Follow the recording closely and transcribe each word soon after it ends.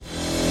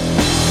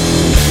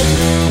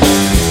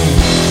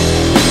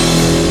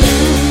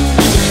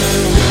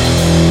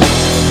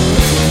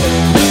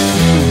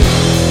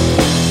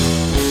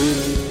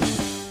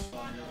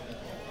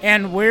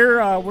and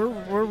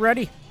we're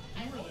ready.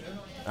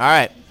 All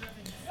right.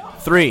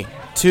 3,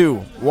 2,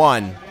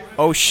 1.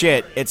 Oh,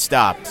 shit. It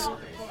stopped.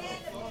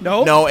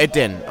 No? No, it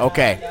didn't.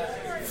 Okay.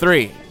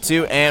 3,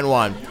 2, and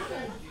 1.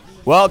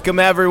 Welcome,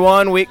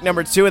 everyone. Week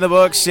number 2 in the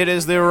books. It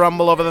is the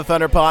Rumble Over the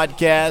Thunder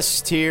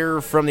podcast here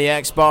from the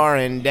X Bar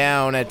and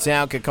down at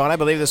Town Cacon. I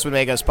believe this would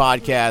make us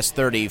podcast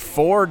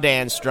 34.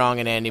 Dan Strong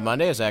and Andy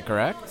Monday. Is that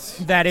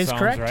correct? That is Sounds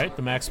correct. Right.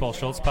 The Maxwell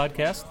Schultz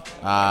podcast.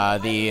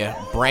 The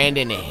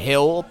Brandon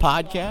Hill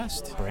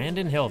podcast.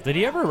 Brandon Hill. Did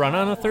he ever run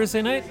on a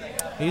Thursday night?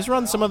 He's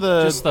run some of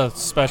the Just the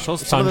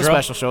specials. some of the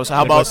Tundra, special shows.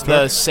 How about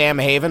the Sam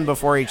Haven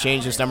before he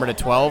changed his number to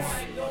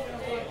 12?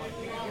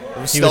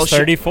 He was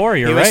 34,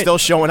 you're right. He was still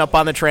showing up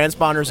on the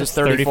transponders as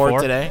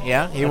 34 today.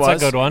 Yeah, he was.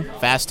 That's a good one.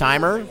 Fast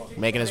timer,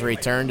 making his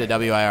return to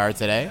WIR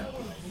today.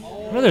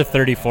 What other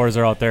 34s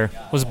are out there?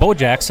 Was Bo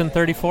Jackson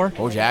 34?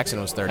 Bo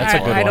Jackson was 34. That's a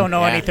good I one. don't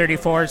know Yeah. any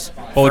 34s.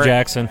 Bo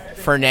Jackson.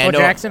 Fernando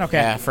Bo Jackson, okay.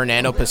 Yeah,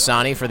 Fernando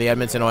Pisani for the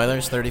Edmonton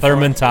Oilers, 34.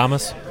 Thurman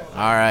Thomas.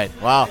 All right.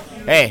 Well,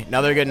 hey,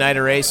 another good night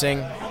of racing.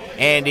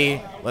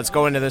 Andy, let's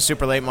go into the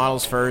super late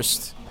models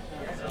first.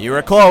 You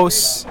were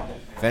close,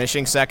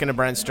 finishing second to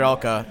Brent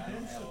Strelka.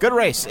 Good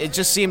race. It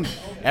just seemed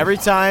every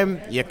time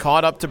you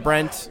caught up to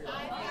Brent,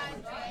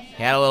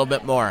 he had a little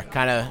bit more.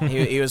 Kind of,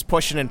 he was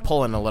pushing and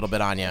pulling a little bit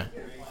on you.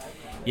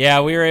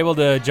 Yeah, we were able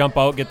to jump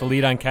out, get the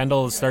lead on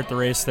Kendall to start the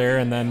race there,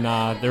 and then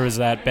there was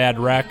that bad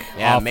wreck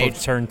off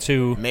of turn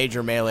 2.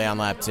 Major melee on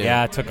lap 2.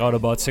 Yeah, it took out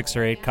about 6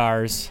 or 8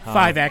 cars.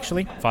 5,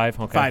 actually. 5?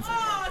 Okay.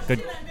 5.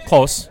 Good.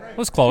 Close. It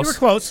was close. You were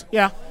close,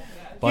 yeah.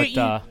 But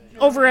you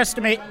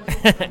overestimate.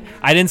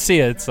 I didn't see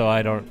it, so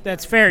I don't.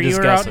 That's fair. You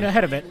were out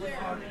ahead of it.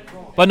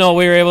 But no,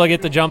 we were able to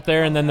get the jump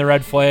there, and then the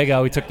red flag.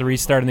 We took the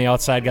restart on the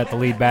outside, got the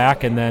lead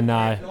back, and then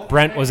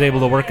Brent was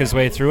able to work his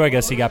way through. I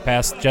guess he got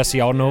past Jesse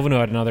Aldenhoven, who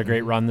had another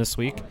great run this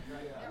week.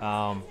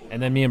 And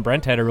then me and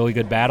Brent had a really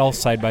good battle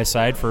side by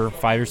side for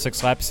 5 or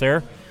 6 laps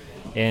there.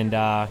 And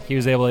he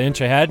was able to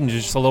inch ahead and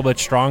just a little bit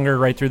stronger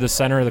right through the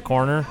center of the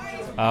corner,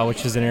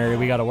 which is an area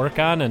we got to work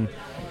on. And,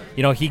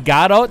 you know, he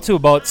got out to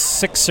about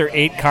 6 or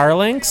 8 car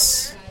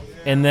lengths,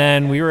 and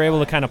then we were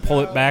able to kind of pull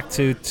it back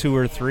to 2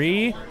 or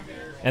 3.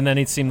 And then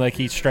it seemed like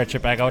he'd stretch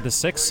it back out to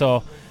 6.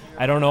 So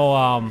I don't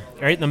know.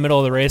 Right in the middle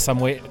of the race, I'm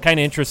kind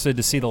of interested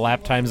to see the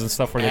lap times and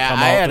stuff where they come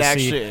out to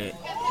see.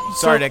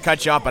 Sorry to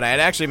cut you off, but I had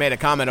actually made a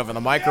comment over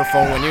the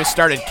microphone when you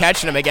started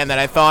catching him again that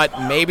I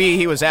thought maybe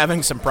he was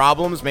having some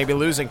problems, maybe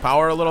losing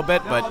power a little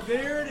bit, but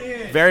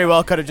very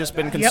well could have just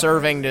been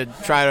conserving to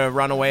try to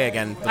run away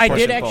again. I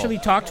did actually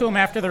talk to him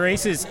after the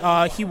races.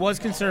 He was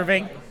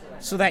conserving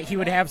so that he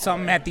would have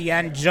something at the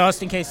end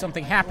just in case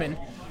something happened.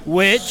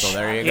 Which so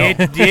there you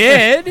go. It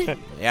did.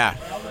 Yeah.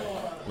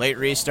 Late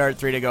restart,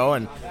 3 to go.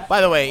 And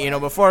by the way, you know,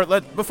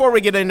 before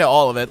we get into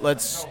all of it,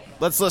 let's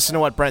listen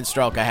to what Brent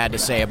Strelka had to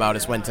say about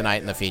his win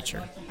tonight in the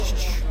feature.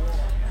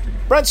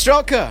 Brent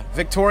Strelka,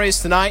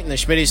 victorious tonight in the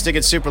Schmitty's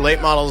Ticket Super Late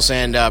Models,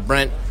 and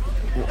Brent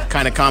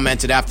kind of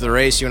commented after the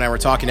race. You and I were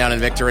talking down in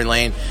Victory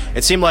Lane.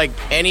 It seemed like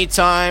any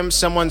time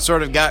someone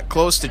sort of got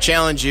close to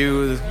challenge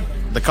you,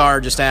 the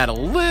car just had a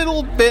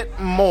little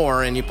bit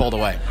more, and you pulled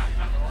away.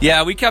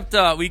 Yeah, we kept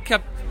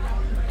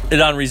it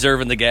on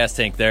reserve in the gas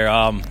tank there.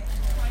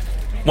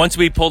 Once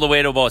we pulled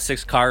away to about a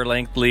 6 car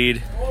length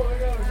lead,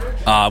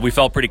 we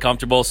felt pretty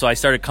comfortable, so I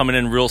started coming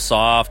in real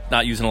soft,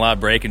 not using a lot of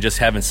brake, and just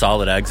having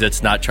solid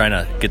exits, not trying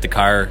to get the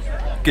car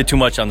get too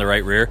much on the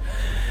right rear.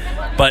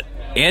 But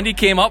Andy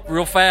came up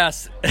real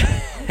fast,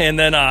 and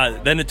then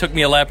it took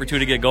me a lap or 2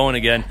 to get going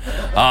again.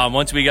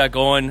 Once we got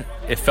going,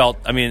 I felt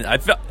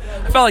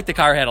like the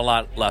car had a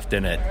lot left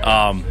in it.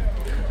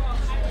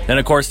 Then,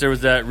 of course, there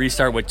was that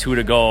restart with 2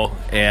 to go,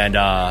 and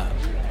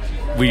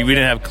we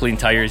didn't have clean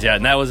tires yet,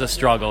 and that was a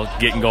struggle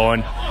getting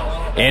going.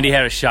 Andy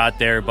had a shot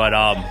there, but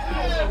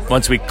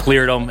once we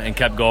cleared them and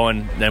kept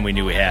going, then we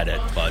knew we had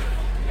it. But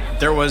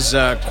there was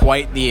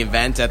quite the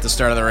event at the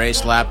start of the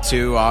race, lap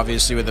 2,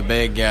 obviously with a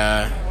big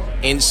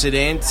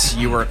incident.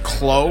 You were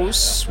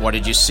close. What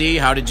did you see?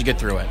 How did you get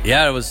through it?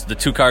 Yeah, it was the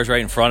 2 cars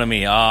right in front of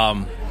me.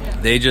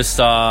 They just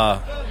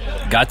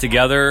got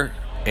together,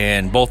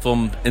 and both of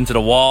them into the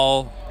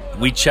wall.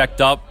 We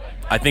checked up.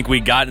 I think we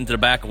got into the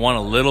back of one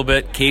a little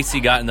bit. Casey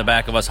got in the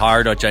back of us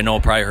hard, which I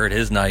know probably hurt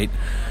his night.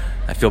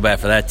 I feel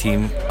bad for that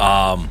team.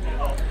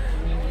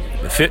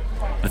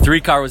 The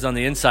 3 car was on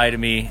the inside of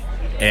me,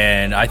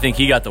 and I think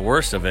he got the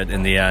worst of it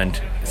in the end.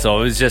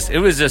 So it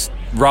was just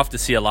rough to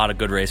see a lot of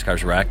good race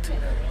cars wrecked.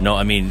 No,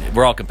 I mean,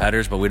 we're all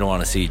competitors, but we don't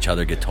want to see each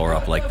other get tore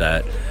up like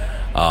that.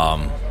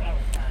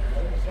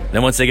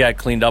 Then once they got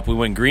cleaned up, we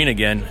went green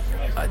again.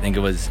 I think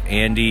it was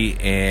Andy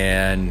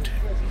and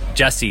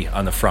Jesse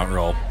on the front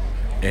row.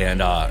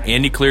 And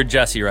Andy cleared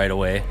Jesse right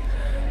away.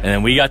 And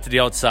then we got to the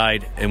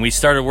outside, and we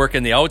started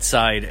working the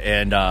outside,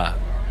 and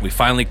we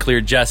finally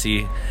cleared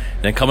Jesse.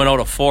 Then coming out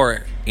of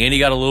 4, Andy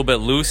got a little bit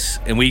loose,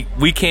 and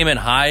we came in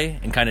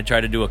high and kind of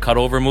tried to do a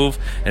cutover move.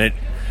 And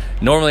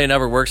normally it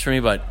never works for me,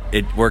 but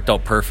it worked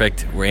out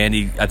perfect, where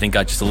Andy, I think,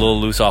 got just a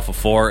little loose off of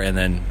 4, and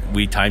then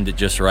we timed it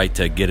just right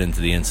to get into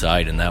the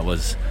inside, and that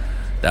was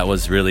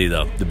really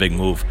the big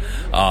move.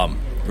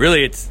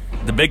 Really,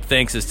 the big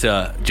thanks is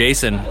to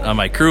Jason on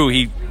my crew.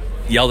 He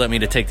yelled at me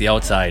to take the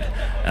outside,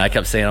 and I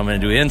kept saying I'm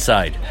going to do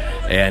inside,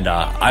 and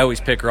I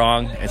always pick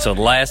wrong, and so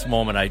the last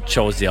moment I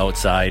chose the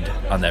outside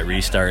on that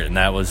restart, and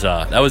that was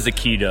the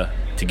key to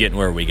getting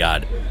where we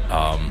got.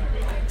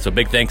 So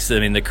big thanks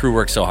to, the crew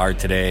worked so hard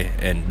today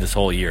and this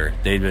whole year.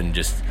 They've been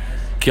just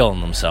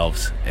killing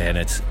themselves, and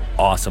it's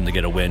awesome to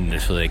get a win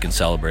so they can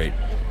celebrate.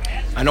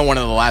 I know one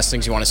of the last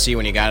things you want to see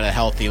when you got a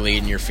healthy lead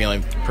and you're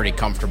feeling pretty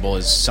comfortable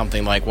is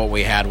something like what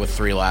we had with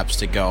 3 laps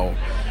to go.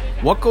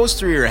 What goes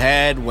through your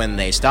head when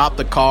they stop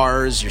the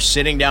cars, you're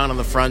sitting down on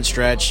the front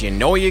stretch, you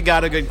know you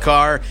got a good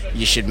car,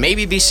 you should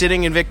maybe be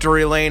sitting in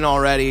victory lane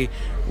already.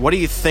 What are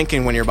you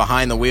thinking when you're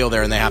behind the wheel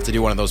there and they have to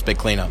do one of those big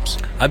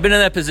cleanups? I've been in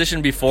that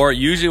position before.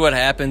 Usually what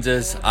happens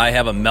is I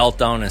have a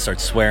meltdown and start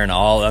swearing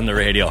all on the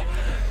radio.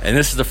 And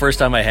this is the first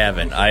time I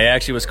haven't. I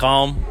actually was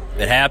calm.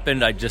 It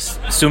happened. I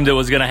just assumed it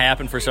was going to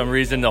happen for some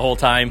reason the whole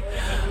time.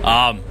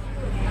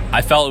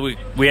 I felt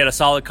we had a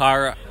solid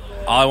car.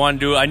 All I wanted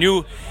to do, I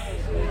knew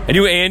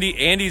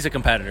Andy's a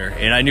competitor,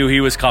 and I knew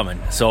he was coming.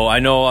 So I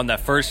know on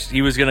that first,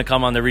 he was going to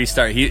come on the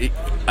restart.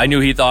 I knew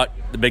he thought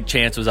the big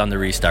chance was on the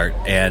restart.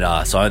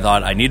 And so I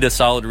thought, I need a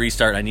solid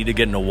restart. I need to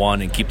get into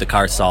 1 and keep the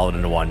car solid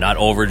into 1, not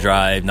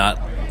overdrive,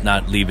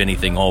 not leave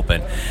anything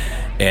open.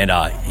 And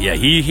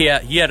he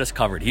had us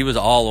covered. He was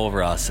all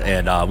over us,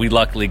 and we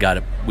luckily got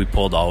it. We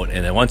pulled out,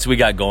 and then once we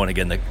got going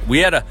again, we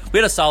had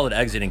a solid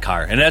exiting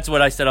car, and that's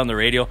what I said on the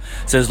radio.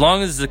 So as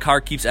long as the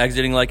car keeps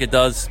exiting like it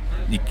does,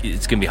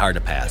 it's gonna be hard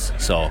to pass.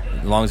 So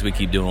as long as we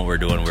keep doing what we're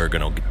doing, we're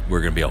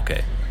gonna be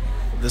okay.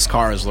 This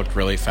car has looked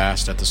really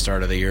fast at the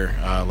start of the year.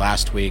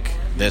 Last week,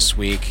 this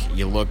week,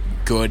 you look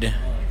good.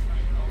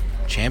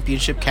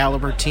 Championship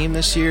caliber team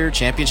this year,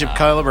 championship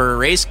caliber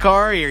race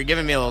car. You're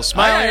giving me a little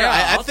smile here.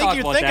 I think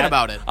you're thinking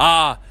about it.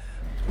 I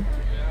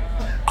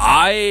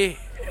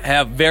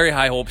have very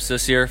high hopes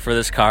this year for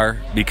this car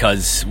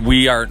because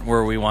we aren't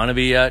where we want to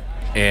be yet.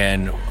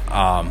 And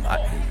I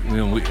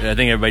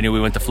think everybody knew we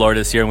went to Florida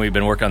this year and we've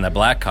been working on that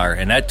black car,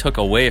 and that took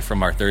away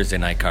from our Thursday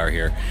night car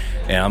here.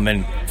 And I've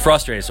been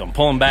frustrated, so I'm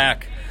pulling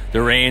back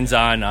the reins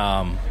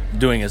on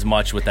doing as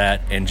much with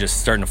that and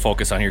just starting to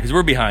focus on here because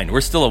we're behind.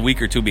 We're still a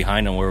week or 2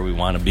 behind on where we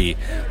want to be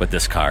with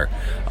this car.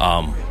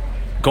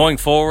 Going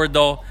forward,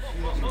 though,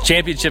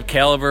 championship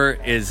caliber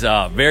is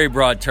a very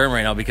broad term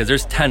right now because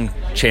there's 10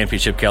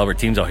 championship caliber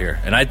teams out here.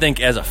 And I think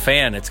as a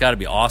fan, it's got to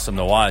be awesome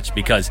to watch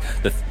because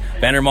the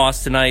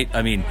Vandermoss tonight,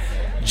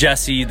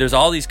 Jesse, there's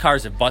all these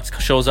cars. If Butts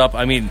shows up,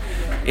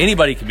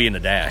 anybody can be in the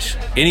dash.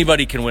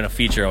 Anybody can win a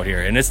feature out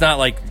here. And it's not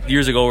like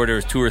years ago where there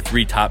was 2 or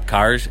 3 top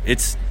cars.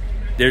 It's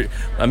there.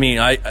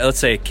 Let's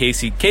say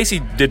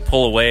Casey did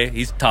pull away.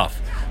 He's tough.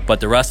 But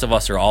the rest of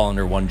us are all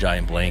under one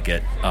giant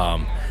blanket.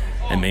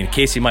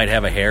 Casey might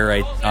have a hair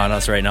right on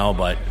us right now,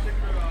 but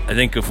I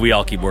think if we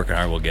all keep working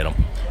hard, we'll get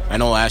them. I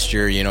know last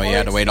year, you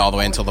had to wait all the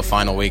way until the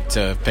final week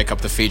to pick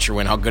up the feature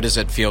win. How good does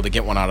it feel to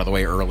get one out of the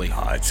way early?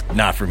 It's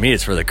not for me.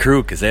 It's for the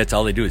crew because that's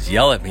all they do is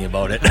yell at me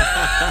about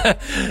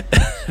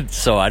it.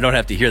 So I don't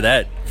have to hear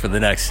that for the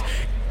next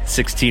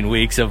 16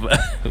 weeks of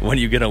when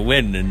you're going to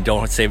win and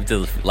don't save it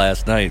till the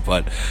last night.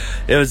 But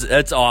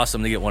it's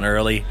awesome to get one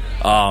early.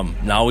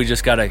 Now we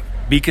just got to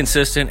be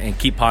consistent and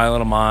keep piling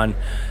them on.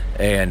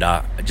 And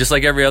just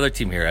like every other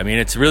team here,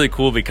 it's really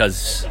cool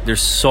because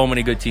there's so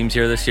many good teams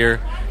here this year,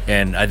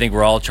 and I think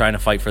we're all trying to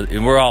fight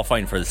and we're all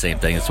fighting for the same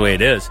thing. It's the way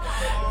it is,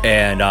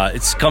 and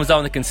it comes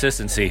down to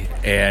consistency,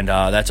 and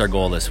that's our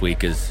goal this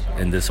week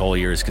and this whole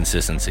year is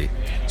consistency.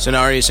 So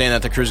now, are you saying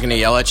that the crew's going to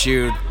yell at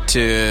you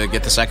to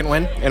get the second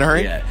win in a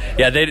hurry?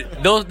 Yeah,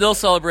 they'll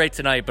celebrate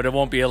tonight, but it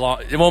won't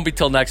be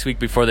till next week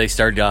before they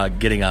start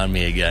getting on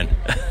me again.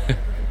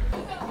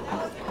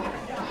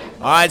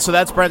 All right, so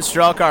that's Brent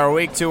Strelka, our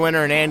Week 2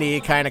 winner, and Andy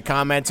kind of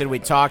commented. We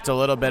talked a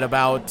little bit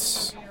about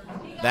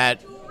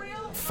that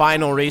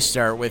final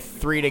restart with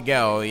 3 to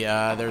go.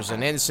 There's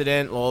an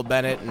incident. Lowell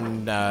Bennett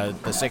and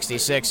the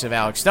 66 of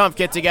Alex Stumpf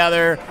get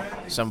together.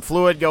 Some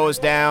fluid goes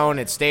down.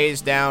 It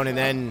stays down, and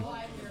then,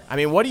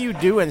 what do you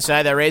do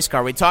inside that race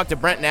car? We talked to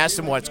Brent and asked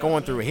him what's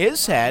going through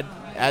his head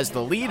as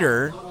the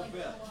leader.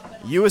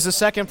 You as a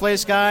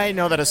second-place guy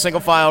know that a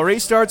single-file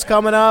restart's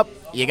coming up.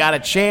 You got a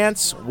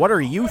chance. What are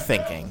you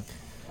thinking?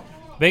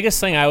 Biggest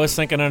thing I was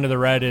thinking under the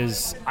red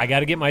is I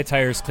got to get my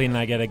tires clean and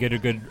I got to get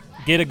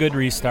a good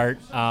restart.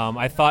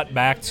 I thought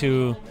back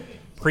to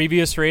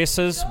previous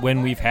races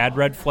when we've had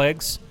red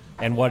flags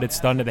and what it's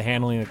done to the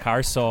handling of the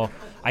car. So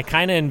I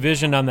kind of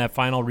envisioned on that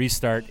final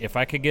restart, if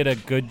I could get a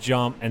good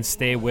jump and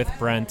stay with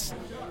Brent,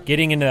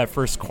 getting into that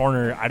first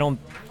corner, I don't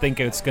think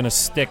it's going to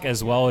stick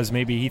as well as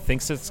maybe he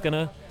thinks it's going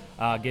to,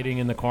 getting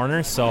in the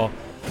corner. So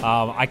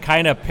I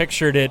kind of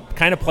pictured it,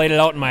 kind of played it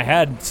out in my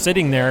head,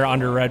 sitting there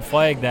under red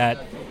flag,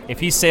 that if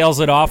he sails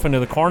it off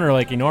into the corner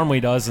like he normally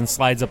does and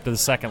slides up to the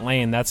second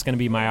lane, that's going to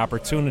be my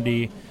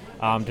opportunity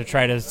to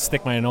try to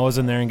stick my nose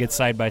in there and get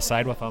side by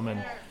side with him.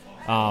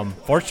 And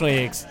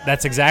fortunately,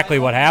 that's exactly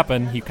what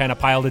happened. He kind of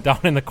piled it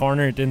down in the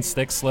corner. It didn't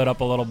stick, slid up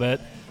a little bit.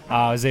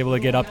 I was able to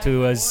get up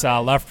to his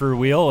left rear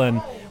wheel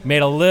and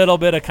made a little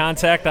bit of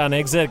contact on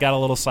exit, got a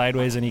little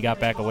sideways, and he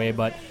got back away.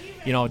 But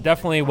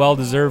definitely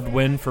well-deserved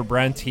win for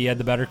Brent. He had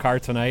the better car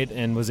tonight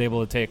and was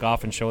able to take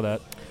off and show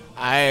that.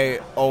 I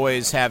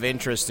always have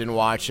interest in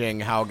watching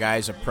how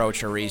guys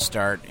approach a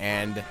restart,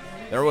 and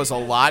there was a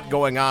lot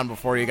going on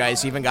before you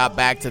guys even got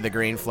back to the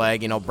green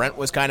flag. Brent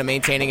was kind of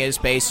maintaining his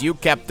pace. You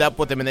kept up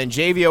with him, and then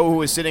JVO, who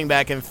was sitting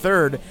back in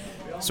third,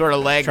 sort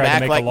of lagged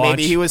back like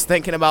maybe he was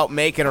thinking about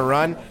making a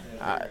run.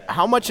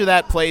 How much of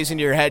that plays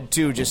into your head,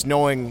 too, just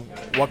knowing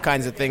what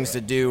kinds of things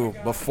to do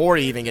before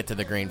you even get to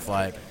the green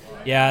flag?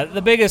 Yeah,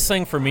 the biggest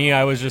thing for me,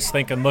 I was just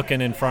looking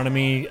in front of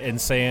me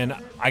and saying,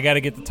 I got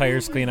to get the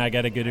tires clean, I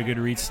got to get a good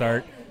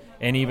restart.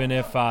 And even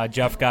if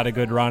Jeff got a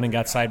good run and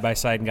got side by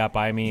side and got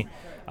by me,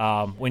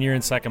 when you're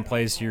in second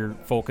place, you're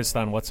focused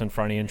on what's in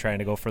front of you and trying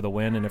to go for the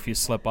win. And if you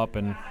slip up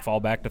and fall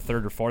back to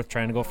third or fourth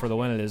trying to go for the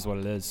win, it is what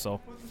it is. So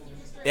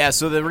the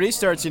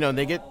restarts,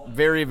 they get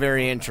very,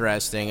 very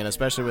interesting, and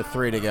especially with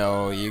 3 to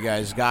go, you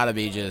guys got to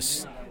be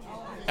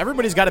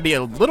everybody's got to be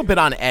a little bit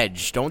on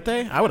edge, don't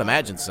they? I would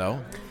imagine so.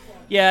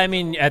 Yeah, I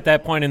mean, at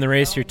that point in the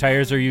race, your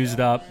tires are used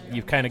up.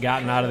 You've kind of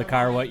gotten out of the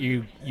car what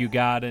you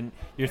got, and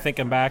you're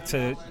thinking back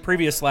to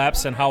previous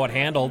laps and how it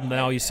handled.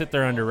 Now you sit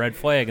there under red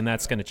flag, and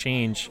that's going to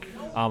change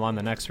on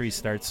the next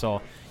restart.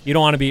 So you don't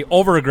want to be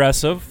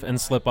over-aggressive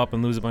and slip up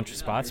and lose a bunch of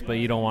spots, but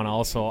you don't want to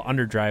also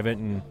underdrive it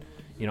and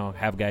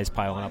have guys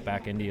piling up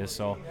back into you.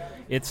 So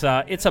it's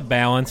a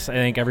balance. I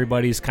think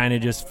everybody's kind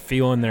of just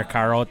feeling their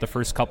car out the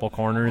first couple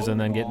corners and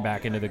then getting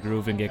back into the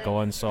groove and get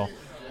going. So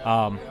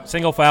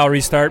single file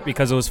restart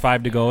because it was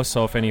 5 to go.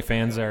 So if any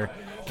fans are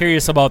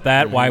curious about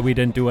that, why we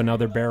didn't do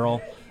another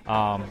barrel,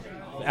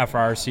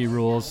 FRRC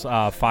rules,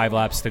 5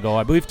 laps to go.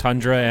 I believe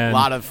Tundra and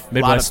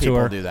Midwest people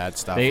Tour do that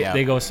stuff.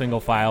 They go single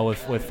file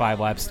with 5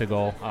 laps to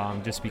go,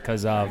 just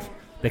because of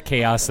the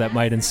chaos that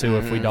might ensue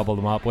if we doubled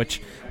them up.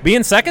 Which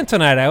being second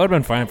tonight, I would have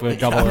been fine if we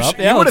doubled it up.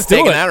 You would have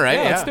taken that, right?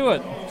 Yeah, let's do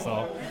it.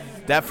 So.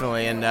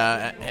 Definitely, and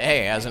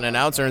hey, as an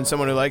announcer and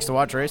someone who likes to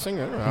watch racing,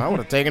 I would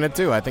have taken it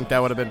too. I think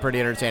that would have been pretty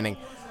entertaining.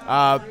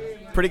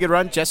 Pretty good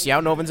run. Jesse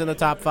Outnoven's in the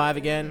top 5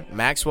 again.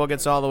 Maxwell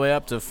gets all the way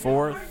up to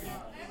 4th.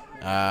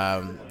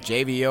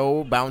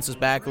 JVO bounces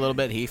back a little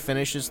bit. He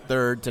finishes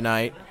 3rd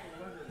tonight.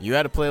 You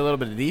had to play a little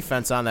bit of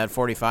defense on that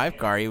 45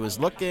 car. He was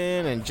looking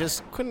and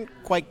just couldn't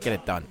quite get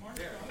it done.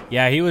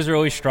 Yeah, he was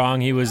really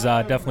strong. He was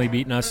definitely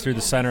beating us through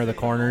the center of the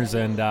corners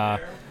and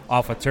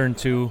off of turn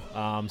 2.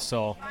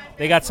 So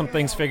they got some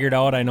things figured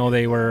out. I know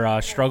they were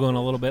struggling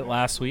a little bit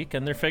last week,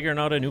 and they're figuring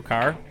out a new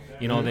car.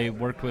 They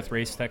worked with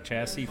Race Tech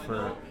Chassis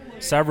for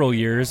several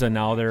years, and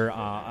now they're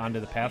onto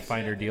the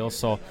Pathfinder deal.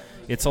 So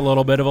it's a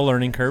little bit of a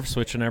learning curve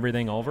switching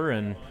everything over,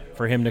 and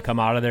for him to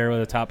come out of there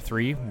with a top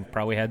 3,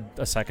 probably had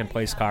a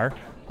second-place car.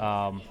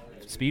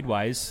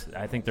 Speed-wise,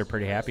 I think they're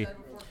pretty happy.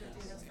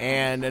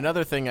 And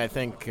another thing I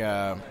think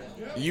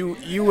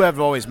you have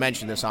always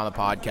mentioned this on the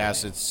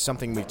podcast. It's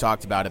something we've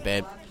talked about a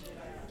bit,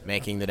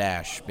 making the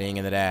dash, being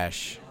in the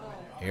dash.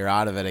 You're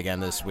out of it again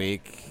this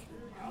week.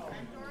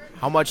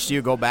 How much do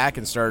you go back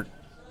and start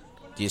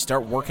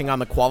working on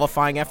the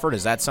qualifying effort?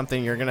 Is that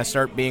something you're going to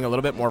start being a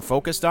little bit more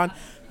focused on?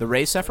 The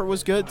race effort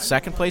was good.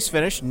 Second place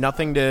finish.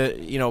 Nothing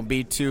to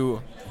be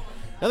too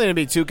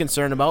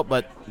concerned about,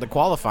 but the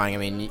qualifying, I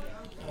mean,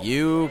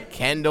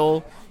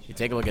 Kendall, you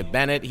take a look at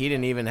Bennett. He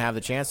didn't even have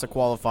the chance to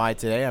qualify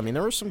today. I mean,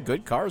 there were some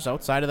good cars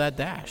outside of that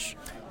dash.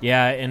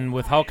 Yeah, and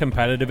with how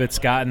competitive it's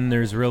gotten,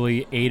 there's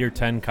really 8 or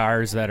 10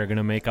 cars that are going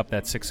to make up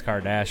that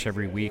 6-car dash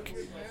every week.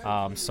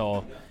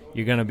 So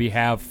you're going to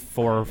have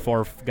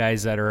four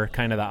guys that are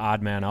kind of the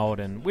odd man out.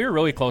 And we were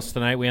really close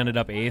tonight. We ended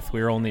up 8th.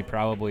 We were only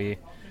probably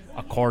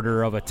a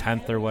quarter of a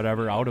tenth or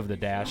whatever out of the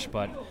dash.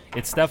 But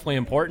it's definitely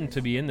important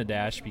to be in the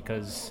dash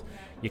because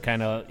you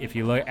kind of, if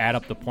you add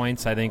up the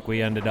points, I think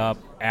we ended up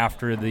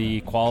after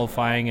the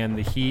qualifying and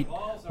the heat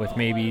with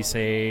maybe,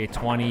 say,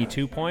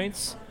 22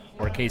 points,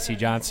 where Casey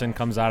Johnson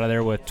comes out of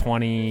there with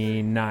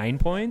 29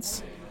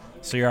 points.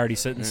 So you're already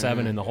sitting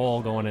 7 in the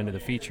hole going into the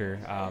feature.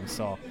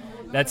 So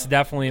that's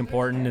definitely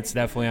important. It's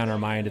definitely on our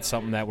mind. It's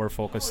something that we're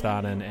focused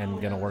on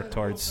and going to work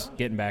towards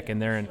getting back in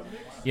there. And,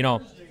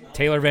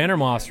 Taylor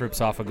Vandermoss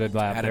rips off a good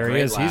lap. There he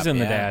is. He's in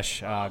the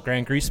dash.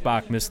 Grant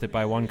Griesbach missed it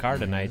by 1 car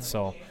tonight.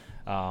 So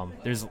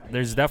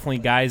there's definitely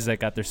guys that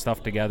got their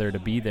stuff together to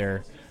be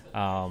there.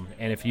 And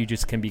if you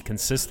just can be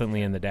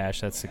consistently in the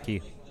dash, that's the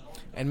key.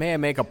 And may I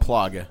make a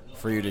plug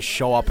for you to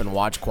show up and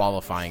watch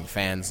qualifying,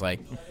 fans? Like,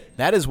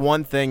 that is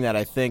one thing that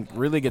I think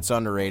really gets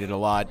underrated a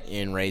lot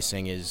in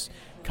racing is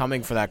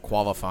coming for that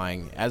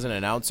qualifying. As an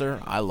announcer,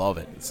 I love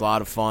it. It's a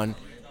lot of fun.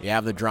 You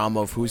have the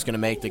drama of who's going to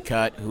make the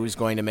cut, who's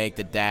going to make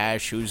the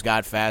dash, who's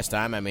got fast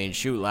time. I mean,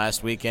 shoot,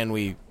 last weekend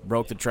we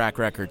broke the track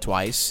record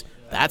twice.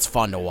 That's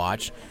fun to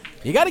watch.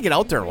 You got to get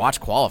out there and watch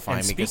qualifying.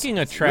 And speaking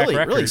of track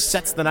records, really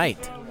sets the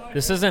night.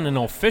 This isn't an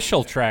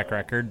official track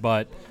record,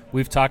 but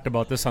we've talked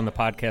about this on the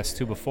podcast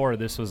too before.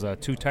 This was a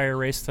 2-tire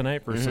race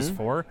tonight versus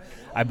 4.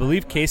 I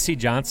believe Casey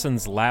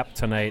Johnson's lap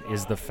tonight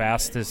is the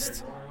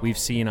fastest we've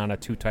seen on a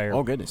 2-tire.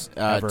 Oh, goodness.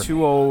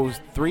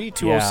 203,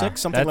 206,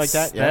 something like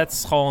that? Yeah.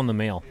 That's haul in the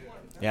mail.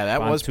 Yeah,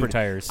 that on was two pretty.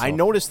 tires. So. I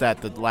noticed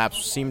that the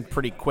laps seemed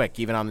pretty quick,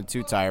 even on the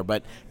 2-tire,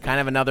 but kind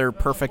of another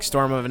perfect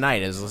storm of a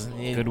night.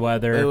 Good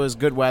weather. It was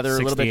good weather, a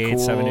little bit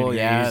 70 cool. degrees,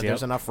 Yeah,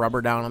 there's enough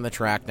rubber down on the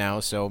track now,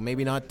 so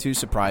maybe not too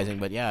surprising.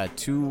 But yeah,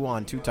 2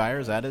 on 2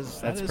 tires,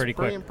 that's pretty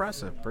quick.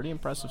 impressive. Pretty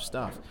impressive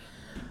stuff.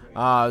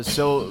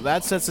 So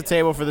that sets the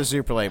table for the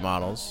Super Late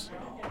models.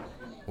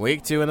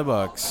 Week 2 in the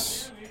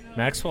books.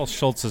 Maxwell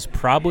Schultz is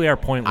probably our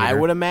point leader. I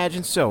would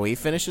imagine so. He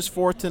finishes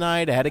 4th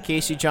tonight ahead of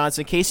Casey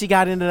Johnson. Casey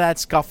got into that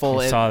scuffle.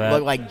 I saw that.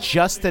 Looked like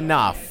just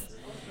enough.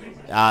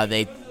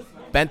 They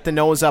bent the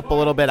nose up a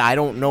little bit. I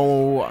don't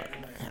know.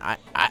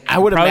 I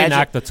would probably imagine.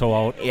 knocked the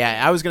toe out.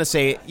 Yeah, I was going to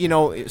say,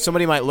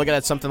 somebody might look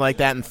at something like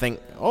that and think,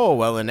 oh,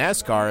 well, in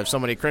NASCAR, if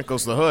somebody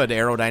crinkles the hood,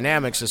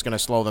 aerodynamics is going to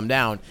slow them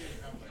down.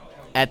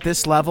 At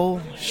this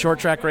level, short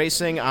track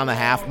racing on the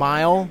half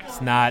mile, It's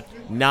not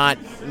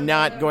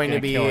going to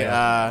be kill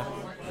ya.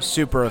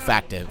 super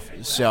effective.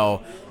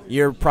 So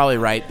you're probably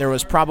right. There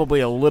was probably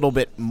a little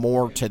bit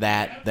more to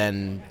that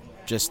than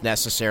just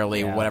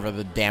necessarily whatever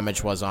the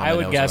damage was on I the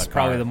would nose guess of the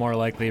probably car. the more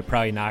likely it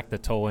probably knocked the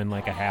toe in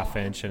like a half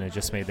inch and it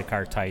just made the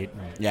car tight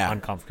and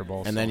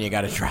uncomfortable. And then you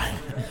got to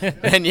drive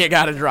it. Then you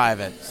got to drive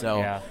it. So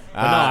yeah.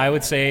 But no, I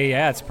would say,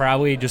 it's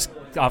probably just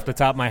off the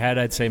top of my head,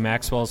 I'd say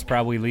Maxwell's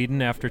probably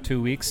leading after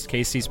 2 weeks.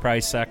 Casey's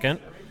probably second.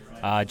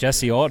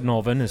 Jesse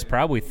Odenhoven is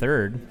probably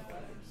third.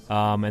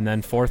 And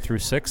then 4th through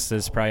 6th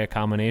is probably a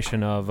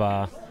combination of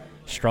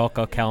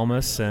Strelka,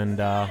 Kalmus, and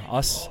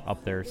us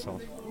up there.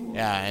 So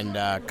yeah,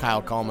 and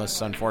Kyle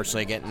Kalmus,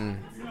 unfortunately, getting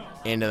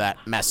into that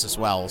mess as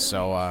well.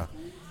 So,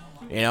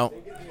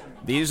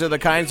 these are the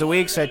kinds of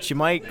weeks that you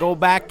might go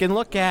back and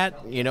look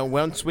at.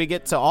 Once we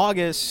get to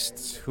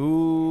August,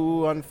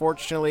 who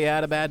unfortunately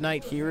had a bad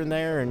night here and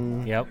there.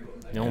 And yep.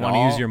 You don't want to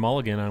use your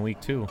mulligan on week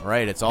 2.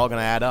 Right, it's all going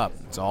to add up.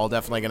 It's all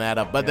definitely going to add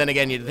up. But then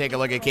again, you take a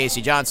look at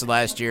Casey Johnson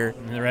last year.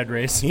 In the red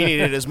race. He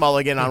needed his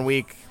mulligan on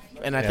week,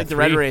 and I think the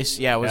red 3. race,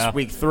 was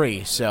week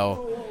 3.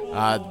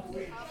 So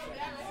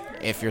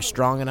if you're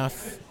strong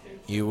enough,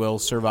 you will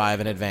survive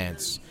in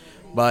advance.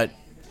 But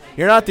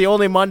you're not the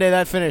only Monday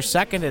that finished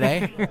second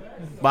today.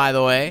 By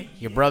the way,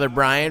 your brother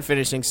Brian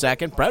finishing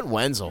second. Brett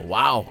Wenzel,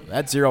 wow,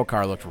 that 0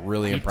 car looked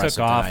really impressive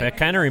took off. tonight. It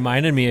kind of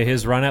reminded me of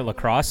his run at La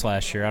Crosse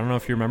last year. I don't know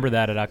if you remember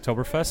that at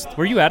Oktoberfest.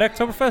 Were you at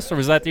Oktoberfest, or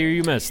was that the year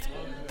you missed?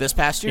 This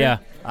past year? Yeah.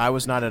 I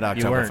was not at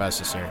You weren't. Oktoberfest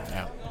this year.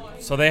 Yeah.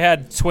 So they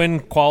had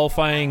twin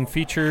qualifying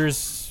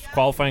features,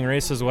 qualifying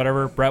races,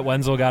 whatever. Brett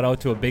Wenzel got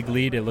out to a big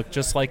lead. It looked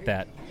just like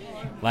that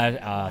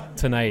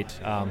tonight.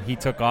 He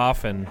took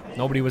off, and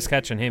nobody was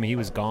catching him. He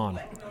was gone.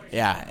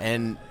 Yeah,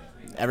 and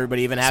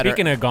everybody even had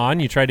Speaking of gone,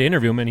 you tried to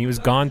interview him, and he was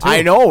gone, too.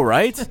 I know,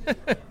 right?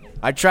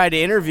 I tried to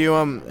interview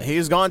him. He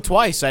was gone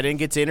twice. I didn't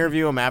get to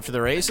interview him after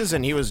the races,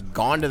 and he was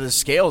gone to the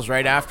scales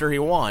right after he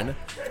won.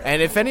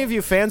 And if any of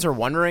you fans are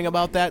wondering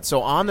about that,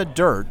 so on the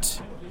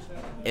dirt,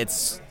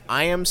 it's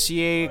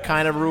IMCA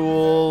kind of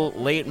rule,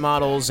 late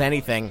models,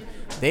 anything.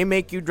 They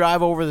make you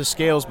drive over the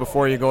scales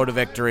before you go to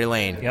victory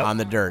lane on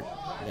the dirt.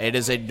 It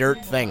is a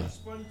dirt thing.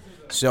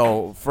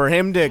 So for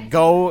him to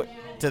go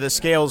to the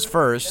scales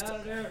first,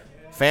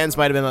 fans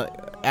might have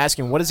been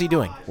asking, what is he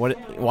doing?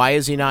 Why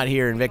is he not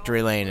here in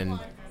victory lane? And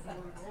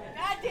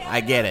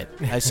I get it.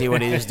 I see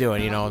what he was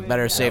doing.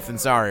 Better safe than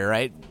sorry,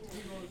 right?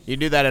 You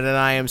do that at an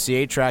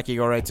IMCA track, you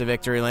go right to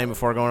victory lane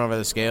before going over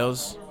the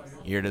scales,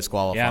 you're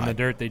disqualified. Yeah, in the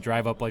dirt, they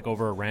drive up like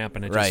over a ramp,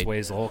 and it just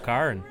weighs the whole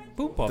car, and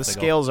boop, off the they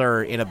scales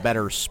are in a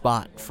better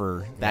spot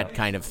for that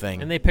kind of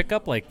thing. And they pick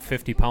up like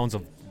 50 pounds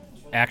of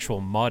actual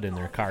mud in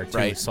their car, too,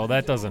 Right. so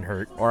that doesn't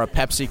hurt. Or a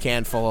Pepsi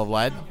can full of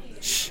lead.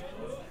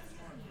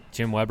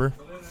 Jim Weber.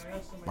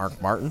 Mark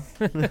Martin.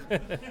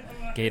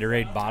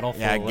 Gatorade bottle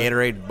full of lead.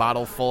 Gatorade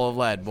bottle full of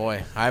lead.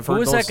 Boy, I've heard Who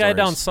was those that guy stories.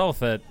 down south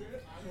that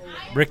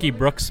Ricky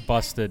Brooks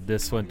busted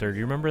this winter? Do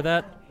you remember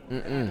that?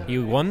 Mm-mm. He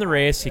won the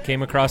race. He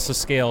came across the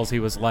scales. He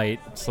was light,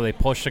 so they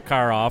pushed the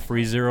car off,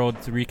 re-zeroed,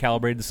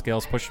 recalibrated the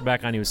scales, pushed it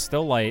back on. He was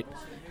still light,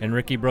 and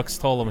Ricky Brooks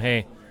told him,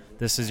 hey,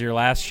 this is your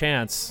last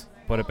chance.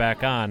 Put it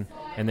back on.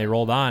 And they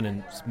rolled on,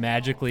 and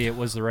magically it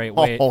was the right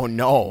weight. Oh,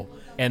 no.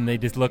 And they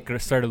just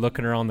started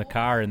looking around the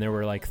car, and there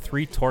were like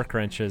 3 torque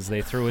wrenches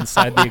they threw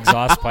inside the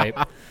exhaust pipe.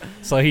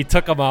 So he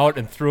took them out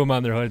and threw them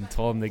on their hood and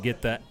told them to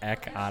get the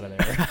heck out of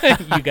there.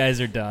 You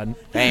guys are done.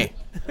 Hey,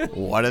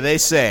 what do they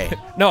say?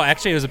 No,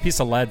 actually, it was a piece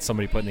of lead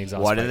somebody put in the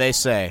exhaust What pipe. do they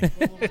say?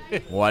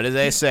 What do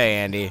they say,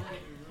 Andy?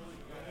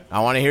 I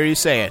want to hear you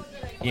say it.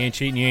 You ain't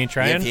cheating, you ain't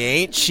trying? If you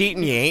ain't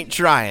cheating, you ain't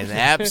trying.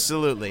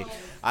 Absolutely.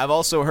 I've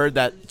also heard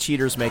that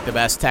cheaters make the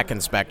best tech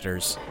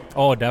inspectors.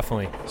 Oh,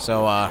 definitely.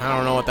 So I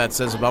don't know what that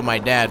says about my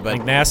dad, but I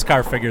think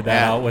NASCAR figured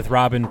that out with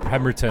Robin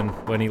Pemberton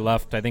when he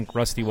left, I think,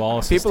 Rusty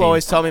Wallace's people team.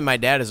 always tell me my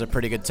dad is a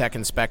pretty good tech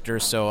inspector,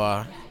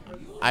 so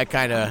I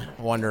kind of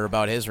wonder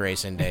about his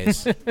racing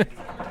days.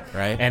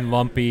 Right? And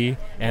Lumpy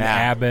and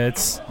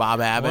Abbott's.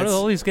 Bob Abbott's. What are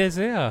all these guys?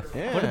 Yeah.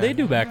 What did they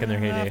do back in their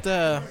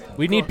heyday?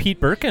 We need Pete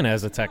Birkin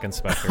as a tech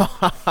inspector.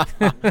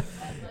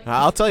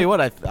 I'll tell you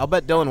what, I'll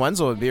bet Dylan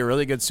Wenzel would be a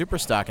really good super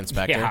stock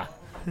inspector. Yeah.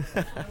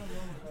 They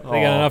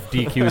got enough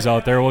DQs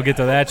out there. We'll get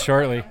to that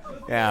shortly.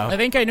 Yeah. I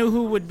think I knew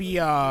who would be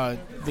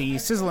the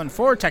Sizzlin'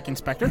 4 tech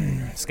inspector.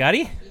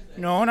 Scotty?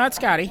 No, not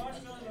Scotty.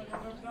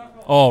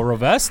 Oh,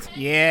 Rovest?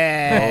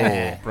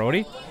 Yeah. Oh,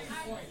 Brody?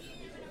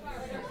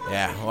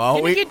 Yeah, well,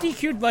 Did he get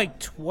DQ'd like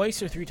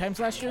twice or 3 times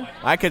last year?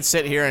 I could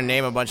sit here and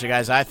name a bunch of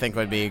guys I think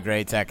would be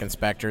great tech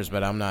inspectors,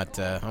 but I'm not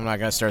going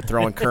to start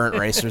throwing current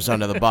racers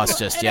under the bus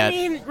just yet. I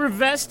mean,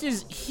 Revest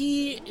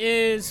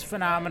is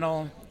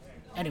phenomenal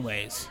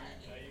anyways.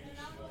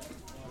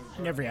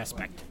 In every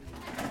aspect.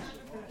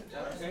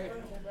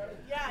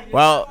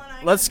 Well,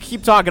 let's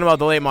keep talking about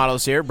the late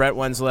models here. Brett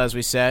Wenzel, as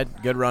we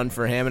said, good run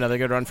for him. Another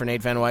good run for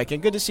Nate Van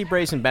Wyken. Good to see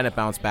Brayson Bennett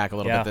bounce back a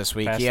little bit this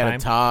week. He had a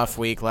tough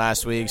week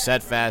last week.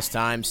 Set fast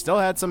time. Still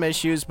had some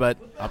issues, but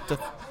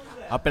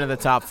up into the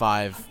top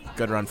 5.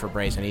 Good run for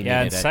Brayson. He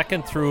needed it.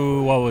 Second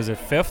through,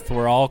 5th,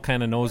 we're all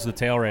kind of nose to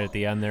tail right at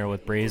the end there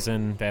with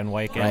Brayson, Van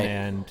Wyken,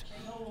 and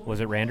was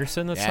it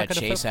Randerson that's second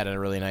to 5th? Chase had a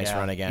really nice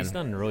run again. He's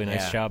done a really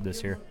nice job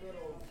this year.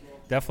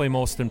 Definitely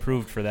most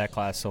improved for that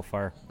class so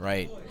far.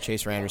 Right.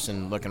 Chase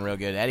Randerson looking real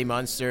good. Eddie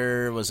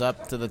Munster was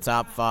up to the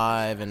top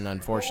 5, and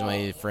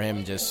unfortunately for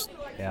him just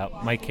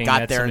Mike King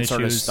got had there some and issues.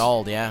 Sort of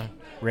stalled,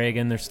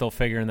 Reagan, they're still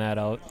figuring that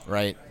out.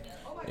 Right.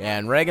 Yeah,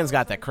 and Reagan's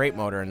got that crate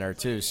motor in there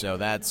too, so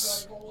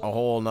that's a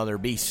whole nother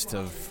beast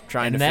of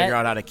trying to figure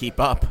out how to keep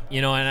up.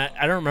 And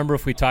I don't remember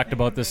if we talked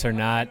about this or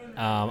not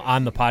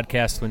on the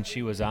podcast when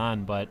she was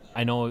on, but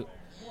I know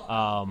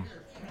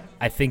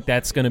I think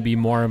that's going to be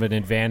more of an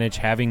advantage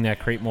having that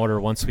crate motor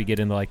once we get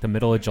into like the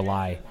middle of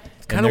July.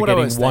 Kind of what I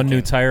was getting one thinking.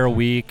 new tire a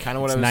week. Kind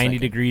of what it's I was 90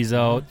 thinking. degrees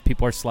out.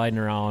 People are sliding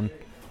around.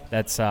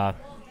 That's going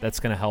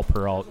to help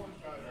her out.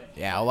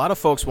 Yeah, a lot of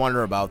folks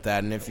wonder about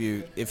that, and if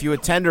you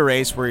attend a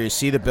race where you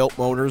see the built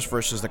motors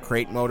versus the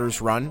crate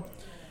motors run,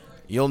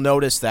 you'll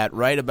notice that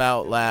right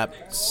about lap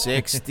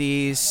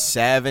 60,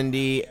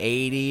 70,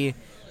 80,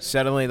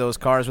 suddenly those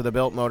cars with the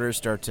built motors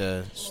start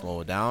to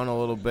slow down a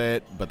little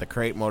bit, but the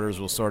crate motors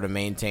will sort of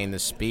maintain the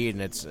speed,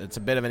 and it's a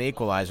bit of an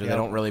equalizer. They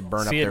don't really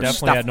burn up their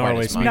stuff definitely at Norway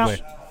quite as much.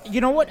 Speedway. Now,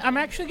 you know what? I'm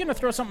actually going to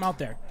throw something out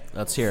there.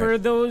 Let's hear For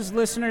it. those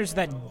listeners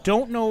that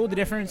don't know the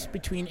difference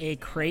between a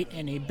crate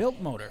and a built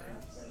motor,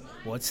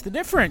 what's the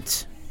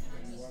difference?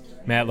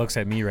 Matt looks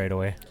at me right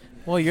away.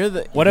 Well,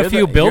 What if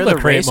you build a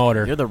crate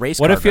motor? You're the race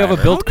What car if you have a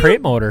driver. built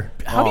crate motor?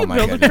 How do you my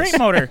build goodness. a crate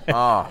motor?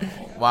 Oh,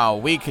 wow.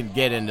 We could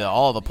get into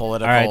all the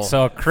political All right,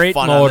 so a crate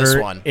fun on this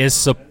motor one. is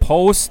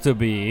supposed to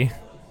be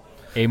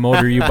a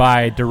motor you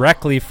buy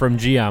directly from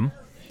GM.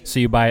 So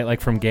you buy it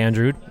like from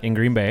Gandrud in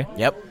Green Bay.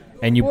 Yep.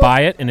 And you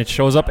buy it, and it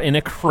shows up in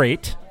a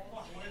crate,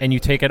 and you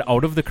take it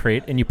out of the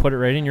crate, and you put it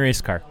right in your race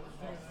car.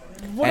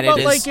 What And about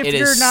it is- like if it is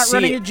you're not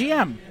running a sealed.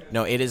 GM?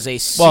 No, it is a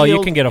sealed. Well,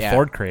 you can get a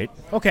Ford crate.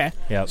 Okay.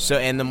 Yep. So,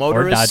 and the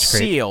motor Or is Dodge crate.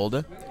 sealed.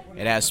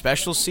 It has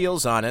special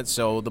seals on it,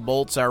 so the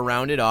bolts are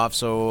rounded off.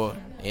 So,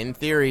 in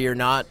theory, you're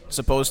not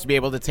supposed to be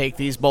able to take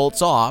these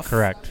bolts off.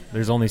 Correct.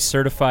 There's only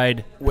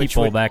certified Which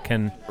people would- that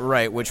can.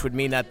 Right, which would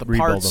mean that the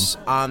Rebuild parts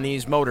on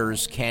these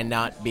motors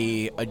cannot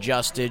be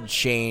adjusted,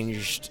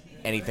 changed,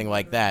 anything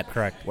like that.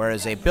 Correct.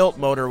 Whereas a built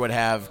motor would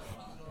have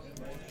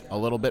a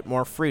little bit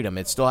more freedom.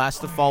 It still has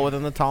to fall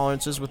within the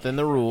tolerances, within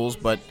the rules,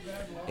 but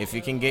if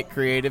you can get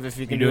creative, if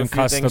you can You're do a doing few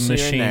custom things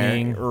here and there,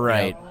 machining.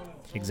 right.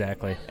 Yep.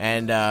 Exactly.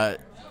 And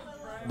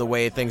the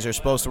way things are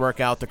supposed to work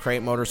out, the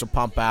crate motors will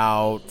pump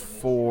out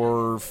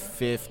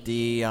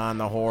 450 on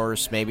the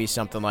horse, maybe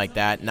something like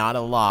that. Not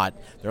a lot.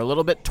 They're a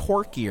little bit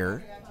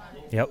torquier,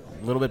 Yep.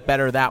 a little bit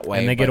better that way.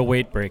 And they get but- a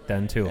weight break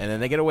then, too. and then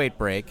they get a weight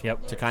break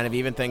Yep. to kind of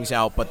even things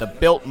out. But the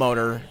built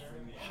motor,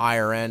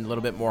 higher end, a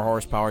little bit more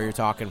horsepower. You're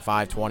talking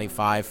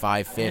 525,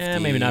 550.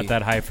 Maybe not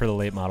that high for the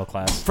late model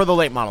class. For the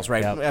late models,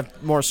 right? Yep. We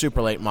have more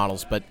super late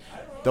models, but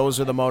those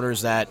are the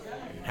motors that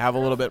have a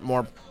little bit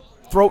more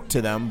throat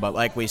to them. But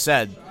like we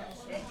said,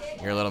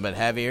 you're a little bit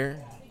heavier.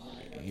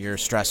 You're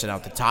stressing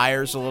out the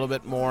tires a little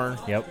bit more.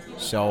 Yep.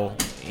 So,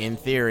 in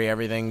theory,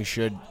 everything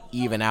should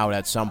even out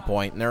at some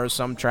point. And there are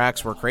some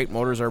tracks where crate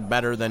motors are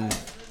better than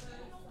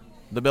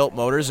the built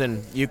motors,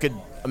 and you could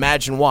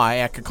imagine why.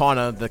 At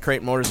Kaukauna, the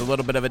crate motor is a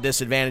little bit of a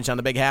disadvantage on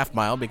the big half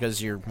mile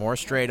because you're more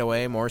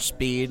straightaway, more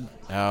speed.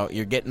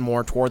 You're getting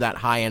more toward that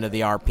high end of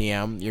the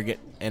RPM. You're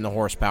getting in the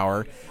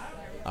horsepower.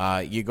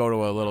 You go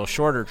to a little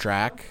shorter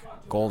track,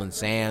 Golden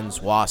Sands,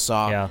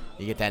 Wausau. Yeah.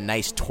 You get that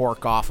nice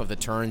torque off of the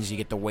turns. You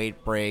get the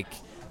weight break.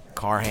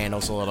 Car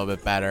handles a little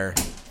bit better.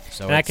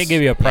 So And I could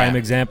give you a prime yeah.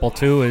 example,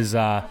 too, is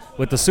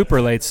with the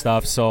super late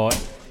stuff. So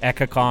at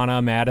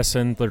Kaukauna,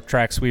 Madison, the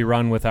tracks we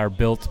run with our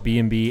built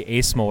B&B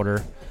Ace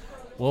motor,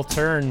 we'll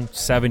turn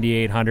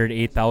 7,800,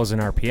 8,000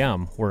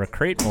 RPM, where a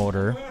crate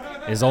motor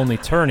is only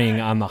turning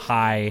on the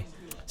high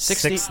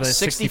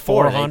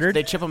 6,400.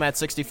 They chip them at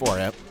 64,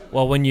 yep.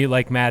 Well, when you,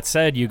 like Matt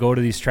said, you go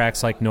to these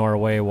tracks like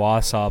Norway,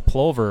 Wausau,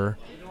 Plover,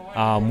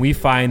 we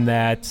find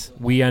that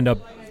we end up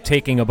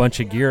taking a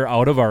bunch of gear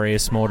out of our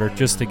Ace motor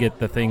just to get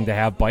the thing to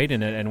have bite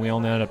in it, and we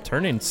only end up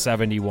turning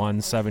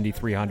 71,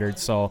 7,300.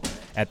 So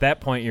at that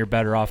point, you're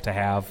better off to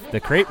have the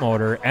crate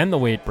motor and the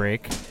weight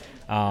brake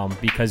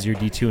because you're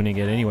detuning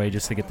it anyway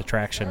just to get the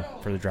traction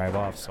for the drive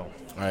off. So All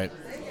right.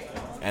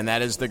 And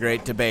that is the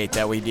great debate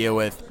that we deal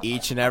with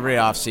each and every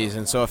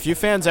offseason. So if you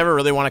fans ever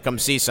really want to come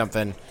see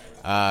something,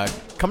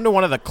 come to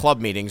one of the club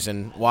meetings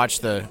and watch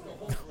the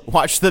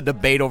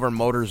debate over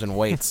motors and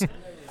weights.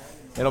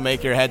 It'll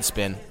make your head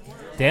spin.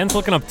 Dan's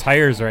looking up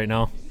tires right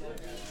now.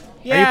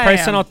 Yeah, are you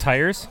pricing out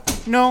tires?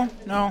 No.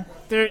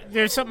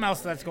 There's something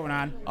else that's going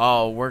on.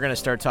 Oh, we're going to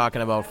start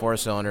talking about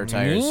four-cylinder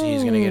tires.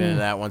 He's going to get into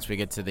that once we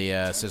get to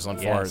the Sizzling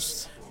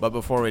Fours. But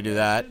before we do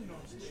that,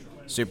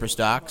 Super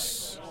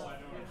Stocks.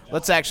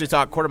 Let's actually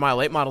talk quarter-mile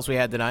late models we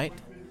had tonight.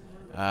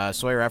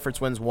 Sawyer Efforts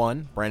wins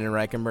one. Brandon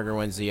Reichenberger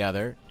wins the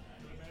other.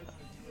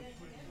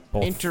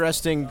 Both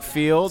interesting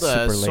field.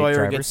 Sawyer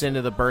drivers. Gets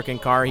into the Birkin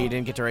car. He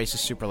didn't get to race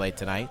his super late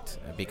tonight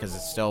because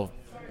it's still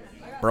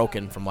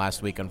broken from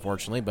last week,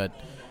 unfortunately. But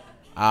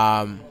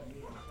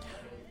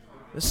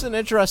this is an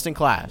interesting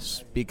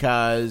class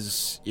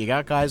because you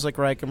got guys like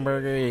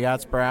Reichenberger, you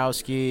got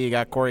Sparowski, you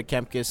got Corey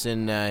Kempkes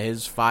in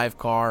his 5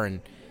 car,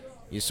 and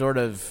you sort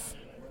of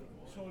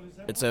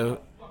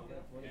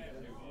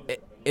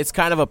it's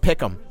kind of a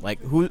pick 'em.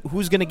 Like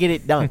who's going to get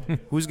it done?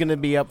 Who's going to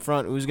be up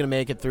front? Who's going to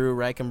make it through?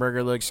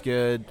 Reichenberger looks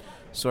good.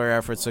 Sawyer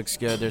Efforts looks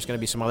good. There's going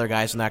to be some other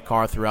guys in that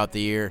car throughout the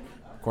year.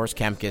 Of course,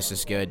 Kempkes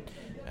is good.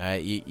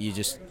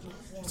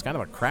 It's kind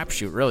of a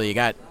crapshoot, really. You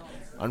got,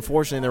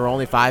 unfortunately, there were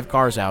only 5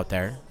 cars out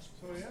there.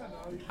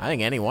 I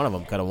think any one of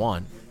them could have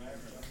won.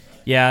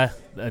 Yeah,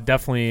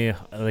 definitely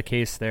the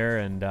case there.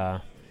 And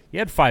you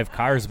had 5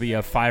 cars, but you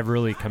have 5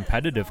 really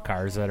competitive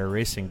cars that are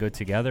racing good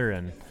together.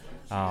 And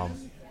I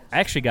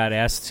actually got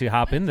asked to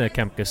hop in the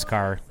Kempkes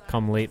car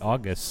come late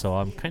August, so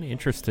I'm kind of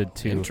interested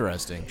to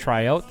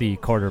try out the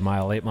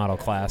quarter-mile late model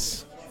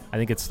class. I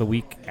think it's the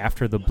week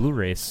after the Blue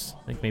Race,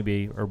 I think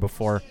maybe, or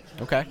before.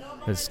 Okay.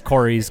 Because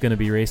Corey's going to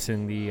be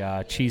racing the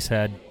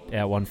Cheesehead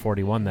at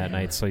 141 that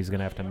night, so he's going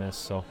to have to miss.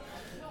 So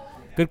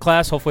good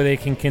class. Hopefully they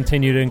can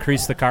continue to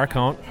increase the car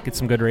count, get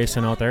some good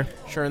racing out there.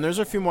 Sure, and there's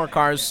a few more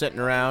cars sitting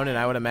around, and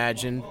I would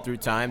imagine through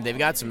time they've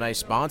got some nice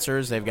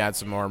sponsors. They've got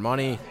some more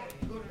money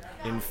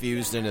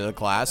infused into the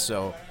class,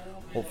 so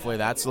hopefully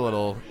that's a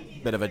little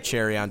bit of a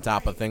cherry on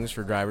top of things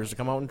for drivers to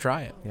come out and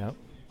try it. Yep.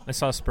 I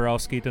saw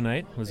Sparowski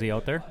tonight. Was he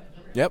out there?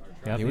 Yep.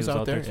 He was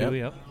out there too.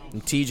 Yep.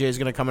 And TJ is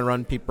going to come and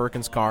run Pete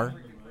Birkin's car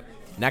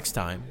next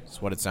time.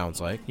 That's what it sounds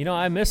like. You know,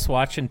 I miss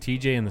watching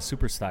TJ in the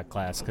Superstock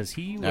class because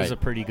he was a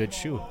pretty good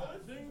shoe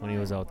when he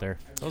was out there.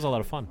 That was a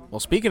lot of fun. Well,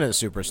 speaking of the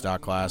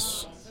Superstock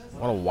class,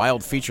 what a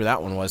wild feature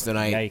that one was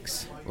tonight.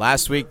 Yikes.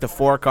 Last week, the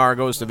 4 car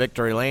goes to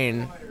victory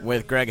lane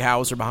with Greg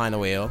Hauser behind the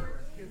wheel.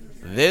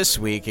 This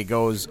week, it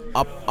goes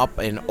up,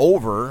 and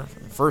over.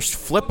 First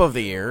flip of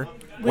the year.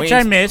 Which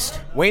I missed.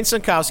 Wayne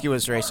Sinkowski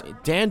was racing.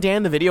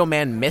 Dan, the video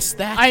man, missed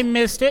that? I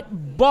missed it,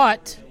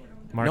 but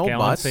Mark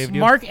Allen saved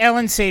you? Mark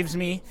Allen saves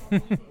me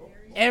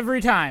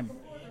every time.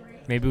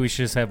 Maybe we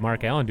should just have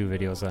Mark Allen do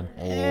videos then.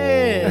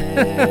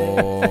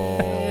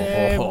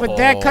 But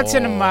that cuts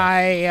into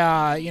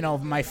my,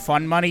 my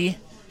fun money.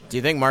 Do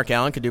you think Mark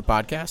Allen could do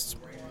podcasts?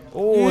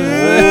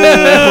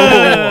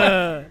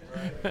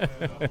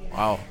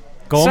 Wow.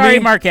 Sorry,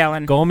 Mark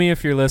Allen. Gomi,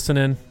 if you're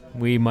listening,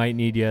 we might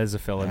need you as a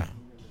fill-in. Yeah.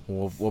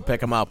 We'll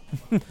pick him up.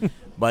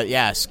 But,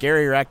 yeah,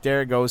 scary wreck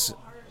there.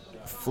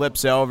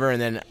 Flips over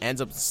and then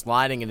ends up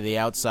sliding into the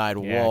outside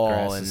wall.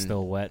 Grass and is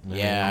still wet.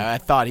 I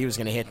thought he was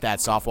going to hit that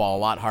soft wall a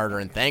lot harder,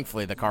 and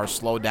thankfully the car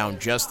slowed down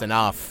just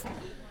enough.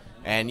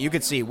 And you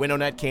could see window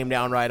net came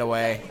down right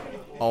away.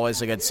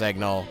 Always a good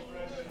signal.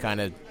 Kind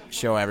of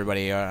show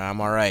everybody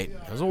I'm all right.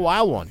 It was a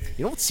wild one.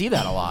 You don't see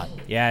that a lot.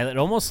 Yeah, it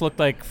almost looked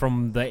like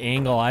from the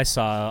angle I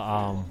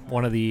saw,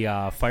 one of the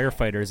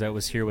firefighters that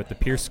was here with the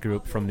Pierce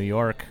Group from New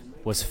York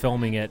was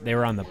filming it. They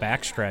were on the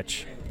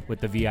backstretch with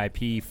the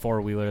VIP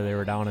four-wheeler. They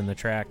were down in the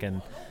track,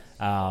 and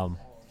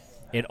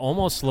it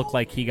almost looked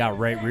like he got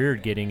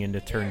right-reared getting into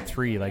turn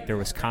 3, like there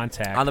was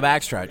contact. On the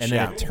backstretch, and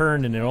then it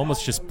turned, and it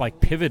almost just like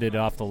pivoted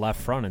off the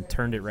left front and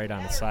turned it right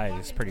on its side.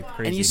 It's pretty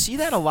crazy. And you see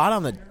that a lot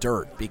on the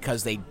dirt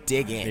because they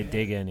dig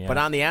in. Yeah. But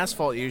on the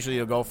asphalt, usually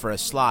you'll go for a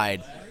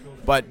slide.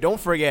 But don't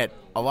forget,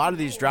 a lot of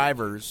these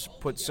drivers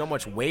put so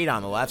much weight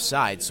on the left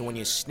side, so when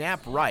you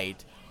snap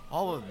right,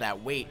 all of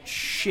that weight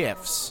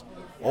shifts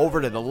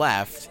over to the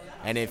left.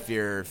 And if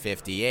you're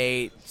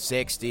 58,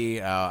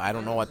 60, I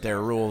don't know what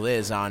their rule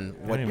is on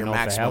what your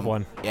maximum. If they have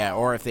one. Yeah,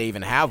 or if they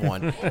even have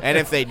one. And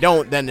if they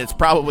don't, then it's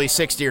probably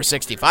 60 or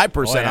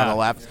 65% on the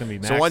left. It's gonna be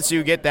max. So once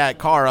you get that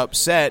car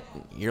upset,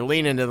 you're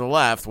leaning to the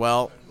left.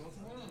 Well,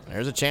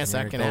 there's a chance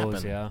that can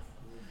happen. Yeah.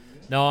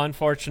 No,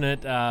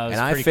 unfortunate. And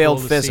I failed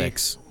cool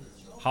physics.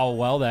 How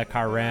well that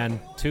car ran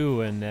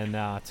too, and then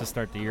to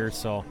start the year.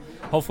 So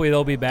hopefully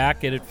they'll be back,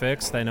 get it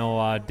fixed. I know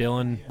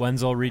Dylan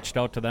Wenzel reached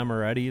out to them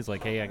already. He's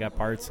like, "Hey, I got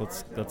parts.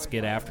 Let's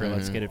get after it.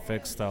 Let's get it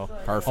fixed." So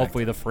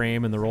hopefully the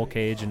frame and the roll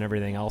cage and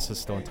everything else is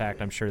still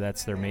intact. I'm sure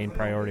that's their main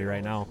priority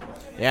right now.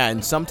 Yeah,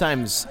 and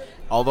sometimes,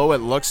 although it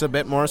looks a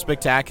bit more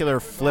spectacular,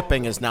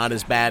 flipping is not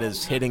as bad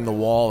as hitting the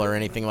wall or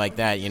anything like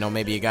that. You know,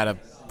 maybe you got to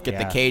get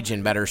the cage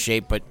in better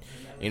shape, but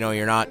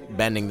you're not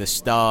bending the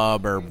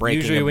stub or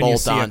breaking Usually a when you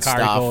bolt see on a car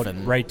stuff. go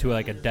And right to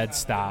like a dead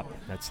stop,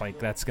 that's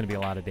going to be a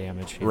lot of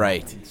damage.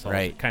 Right, So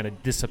right. it kind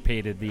of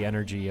dissipated the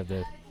energy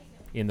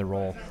in the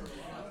roll.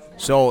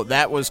 So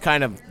that was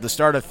kind of the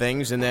start of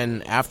things, and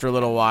then after a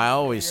little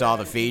while, we saw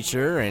the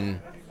feature, and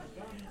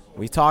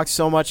we talked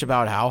so much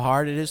about how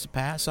hard it is to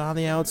pass on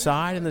the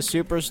outside in the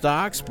super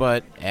stocks,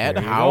 but Ed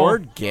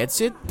Howard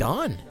gets it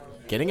done.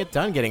 Getting it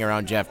done, getting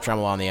around Jeff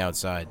Tremmel on the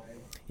outside.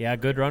 Yeah,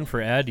 good run for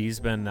Ed. He's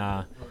been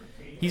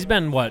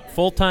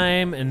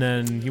full-time, and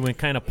then he went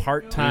kind of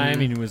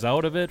part-time, and he was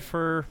out of it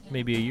for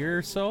maybe a year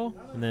or so,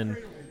 and then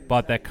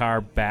bought that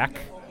car back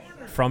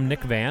from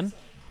Nick Van.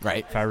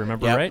 Right. If I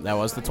remember Yep, right. that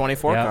was the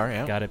 24 car,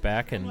 yeah. Got it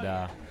back and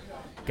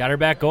got her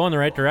back going the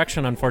right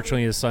direction.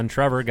 Unfortunately, his son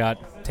Trevor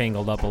got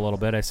tangled up a little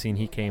bit. I seen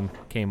he came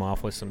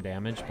off with some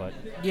damage, but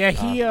Yeah,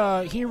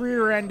 he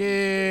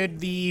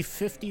rear-ended the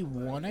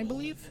 51, I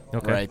believe.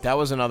 okay. Right, that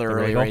was another There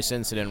we early go. race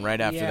incident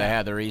right after they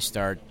had the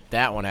restart.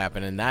 That one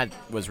happened, and that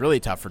was really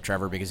tough for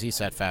Trevor because he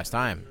set fast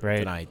time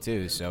tonight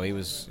too. So he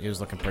was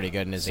looking pretty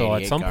good in his 88 So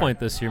at some car.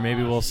 point this year,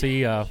 maybe we'll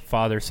see a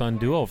father-son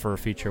duo for a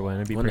feature win.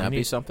 It'd be Wouldn't pretty that be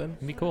neat. something?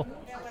 It'd be cool.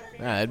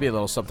 Yeah, it'd be a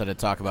little something to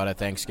talk about at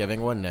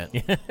Thanksgiving, wouldn't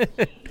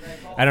it?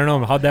 I don't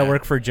know. How'd that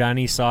work for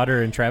Johnny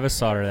Sauter and Travis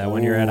Sauter that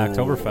one year at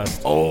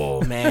Oktoberfest?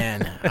 Oh,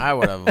 man. I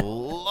would have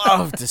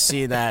loved to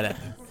see that.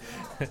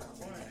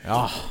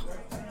 Oh,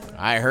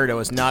 I heard it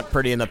was not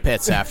pretty in the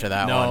pits after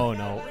that one.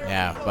 No.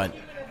 Yeah, but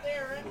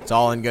it's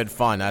all in good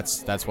fun.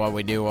 That's what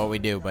we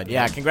do. But,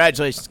 yeah,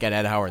 congratulations again,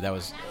 Ed Howard. That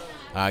was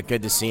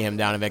good to see him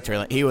down in Victory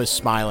Lane. He was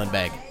smiling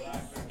big.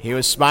 He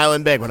was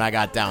smiling big when I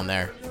got down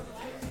there.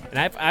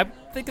 And I'm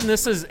thinking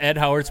this is Ed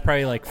Howard's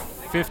probably like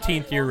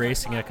 15th year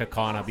racing at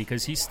Kaukauna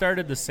because he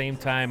started the same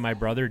time my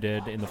brother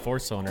did in the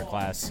four-cylinder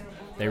class.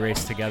 They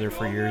raced together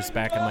for years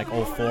back in like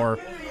 04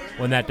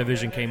 when that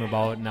division came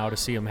about. And now to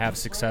see him have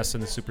success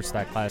in the super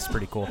stock class is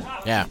pretty cool.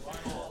 Yeah.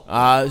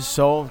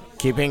 So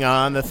keeping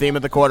on the theme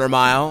of the quarter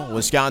mile,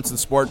 Wisconsin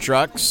Sport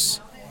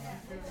Trucks.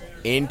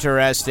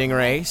 Interesting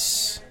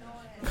race.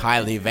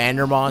 Kylie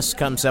Vandermoss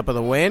comes up with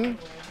a win.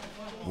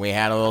 We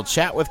had a little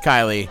chat with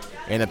Kylie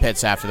in the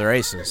pits after the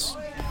races.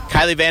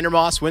 Kylie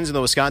Vandermoss wins in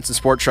the Wisconsin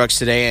Sport Trucks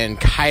today, and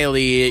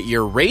Kylie,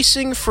 you're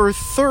racing for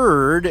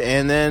third,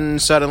 and then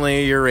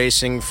suddenly you're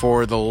racing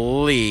for the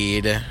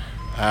lead.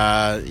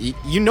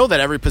 You know that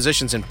every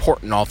position's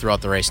important all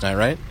throughout the race night,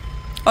 right?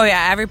 Oh,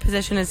 yeah, every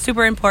position is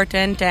super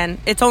important, and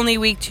it's only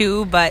week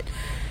 2, but,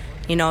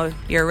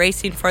 you're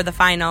racing for the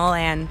final,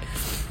 and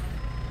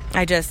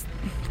I just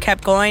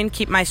kept going,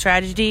 keep my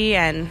strategy,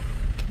 and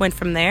went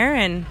from there,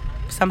 and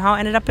somehow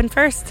ended up in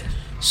first.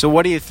 So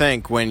what do you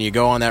think when you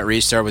go on that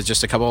restart with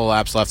just a couple of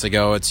laps left to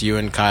go? It's you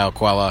and Kyle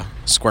Quella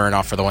squaring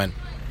off for the win.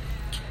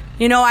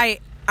 I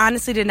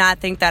honestly did not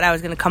think that I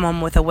was going to come home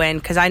with a win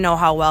because I know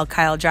how well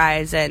Kyle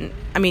drives. And,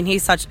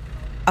 he's such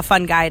a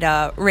fun guy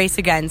to race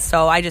against.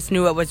 So I just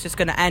knew it was just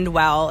going to end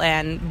well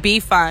and be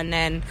fun.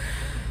 And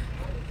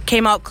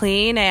came out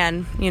clean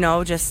and,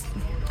 just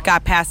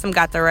got past him,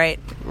 got the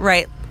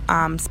right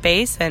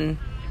space and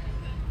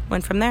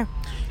went from there.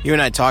 You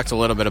and I talked a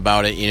little bit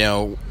about it,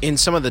 in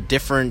some of the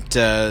different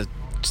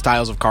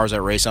styles of cars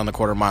that race on the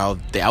quarter mile,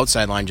 the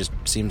outside line just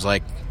seems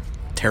like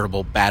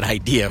terrible, bad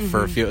idea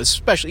for a few,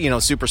 especially,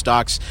 super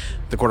stocks,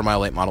 the quarter mile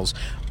late models.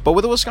 But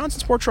with the Wisconsin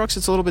Sport Trucks,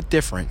 it's a little bit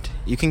different.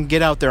 You can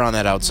get out there on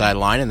that outside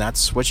line, and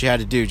that's what you had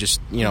to do. Just,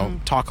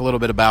 talk a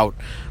little bit about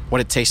what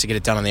it takes to get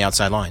it done on the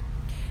outside line.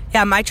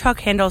 Yeah, my truck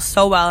handles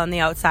so well on the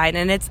outside,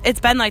 and it's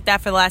been like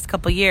that for the last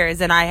couple of years,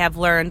 and I have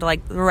learned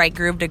like the right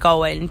groove to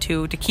go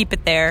into to keep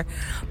it there.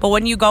 But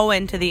when you go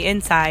into the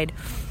inside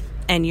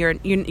and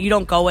you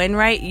don't go in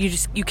right,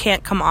 you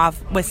can't come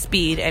off with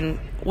speed and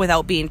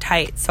without being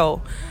tight.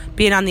 So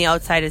being on the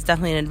outside is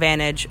definitely an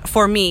advantage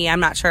for me. I'm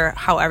not sure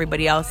how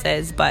everybody else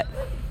is, but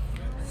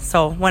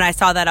so when I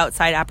saw that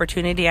outside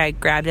opportunity, I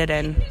grabbed it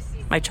and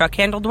my truck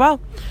handled well.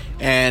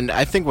 And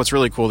I think what's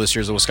really cool this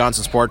year is the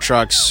Wisconsin Sport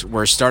Trucks,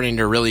 we're starting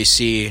to really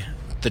see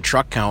the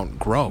truck count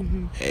grow.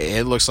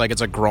 It looks like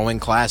it's a growing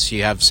class.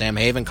 You have Sam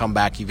Haven come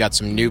back. You've got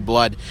some new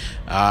blood.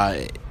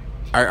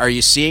 Are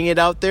you seeing it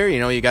out there?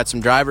 You got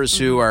some drivers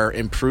who are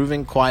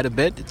improving quite a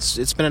bit.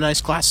 It's been a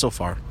nice class so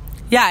far.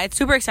 Yeah, it's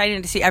super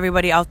exciting to see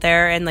everybody out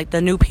there and like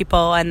the new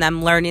people and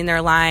them learning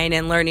their line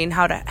and learning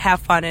how to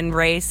have fun and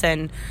race.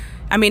 And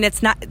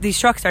these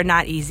trucks are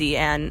not easy.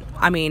 And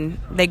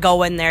they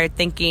go in there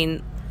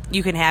thinking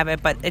you can have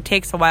it, but it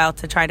takes a while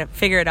to try to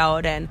figure it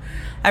out. And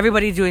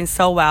everybody's doing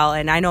so well.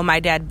 And I know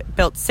my dad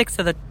built 6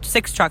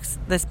 trucks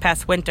this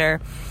past winter,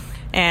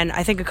 and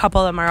I think a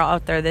couple of them are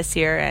out there this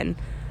year, and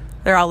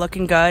they're all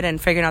looking good and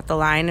figuring out the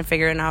line and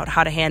figuring out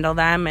how to handle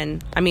them.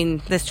 And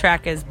this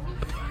track is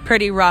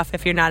pretty rough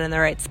if you're not in the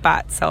right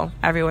spot, so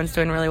everyone's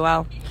doing really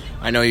well.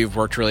 I know you've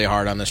worked really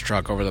hard on this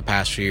truck over the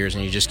past few years,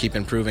 and you just keep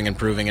improving,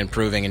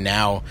 and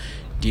now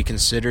do you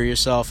consider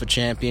yourself a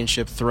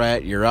championship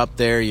threat? You're up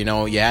there. You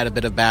had a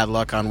bit of bad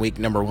luck on week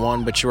number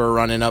 1, but you were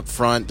running up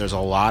front. There's a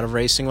lot of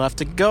racing left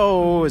to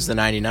go. Is the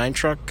 99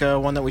 truck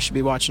one that we should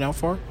be watching out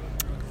for?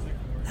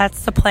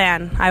 That's the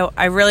plan.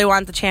 I really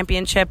want the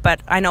championship,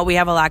 but I know we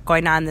have a lot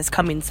going on this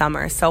coming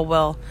summer, so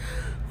we'll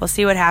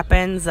see what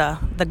happens.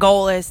 The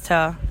goal is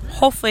to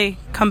hopefully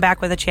come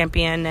back with a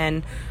champion,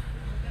 and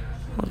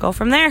we'll go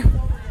from there.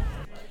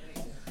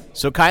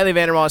 So Kylie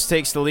Vandermoss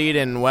takes the lead,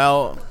 and,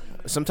 well,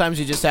 sometimes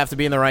you just have to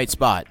be in the right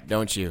spot,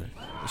 don't you?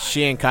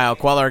 She and Kyle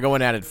Queller are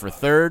going at it for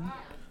third.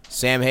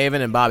 Sam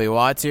Haven and Bobby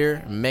Watts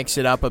here mix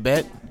it up a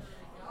bit.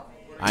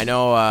 I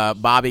know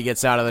Bobby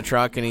gets out of the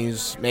truck, and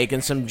he's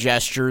making some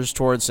gestures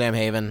towards Sam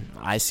Haven.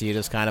 I see it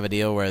as kind of a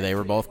deal where they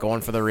were both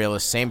going for the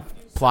same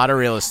plot of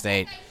real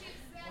estate.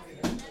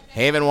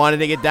 Haven wanted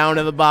to get down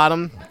to the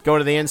bottom, go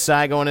to the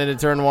inside going into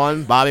turn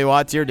one. Bobby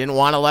Watts here didn't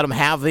want to let him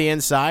have the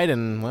inside,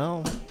 and,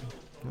 well,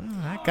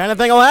 that kind of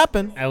thing will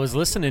happen. I was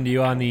listening to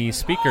you on the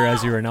speaker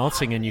as you were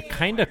announcing, and you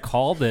kind of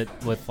called it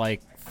with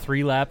like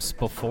 3 laps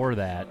before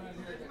that.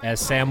 As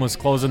Sam was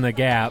closing the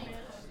gap,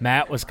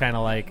 Matt was kind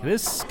of like,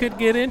 this could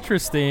get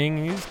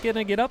interesting. He's going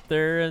to get up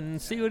there and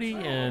see what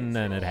and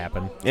then it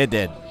happened. It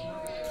did.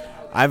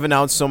 I've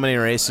announced so many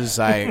races,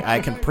 I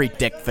can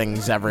predict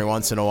things every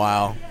once in a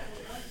while.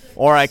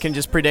 Or I can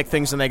just predict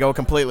things and they go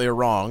completely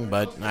wrong,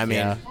 but, I mean,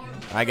 yeah.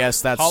 I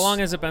guess that's... How long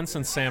has it been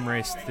since Sam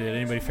raced? Did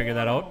anybody figure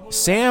that out?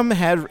 Sam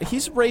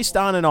he's raced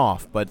on and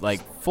off, but,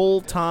 like,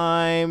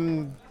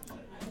 full-time,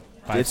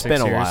 it's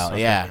been a while,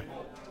 okay. Yeah.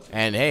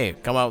 And, hey,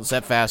 come out and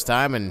set fast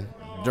time and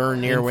darn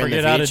near win the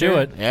feature. How to do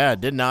it. Yeah,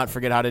 did not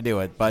forget how to do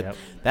it. But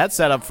that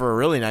set up for a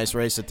really nice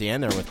race at the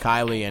end there with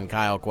Kylie and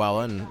Kyle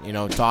Queller.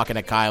 And, talking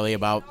to Kylie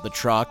about the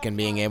truck and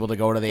being able to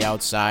go to the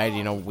outside.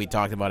 We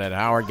talked about it at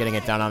Howard, getting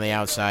it done on the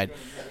outside.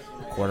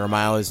 Quarter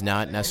mile is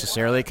not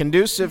necessarily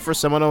conducive for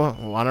someone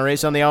to want to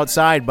race on the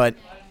outside. But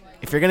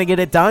if you're going to get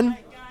it done,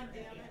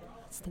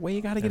 it's the way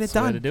you got to get it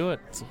done. That's the way to do it.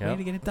 It's the way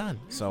to get it done.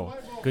 So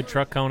good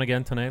truck count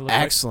again tonight.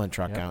 Excellent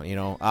truck count,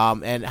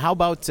 And how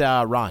about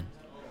Taylor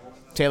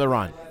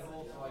Ron?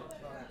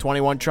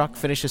 21 truck,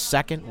 finishes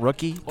second,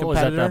 rookie competitor. Was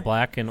that the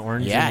black and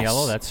orange and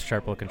yellow? That's a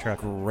sharp-looking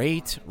truck.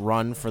 Great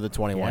run for the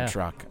 21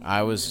 truck.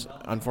 I was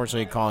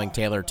unfortunately calling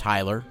Taylor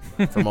Tyler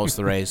for most of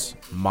the race.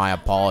 My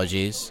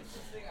apologies.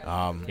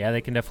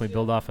 They can definitely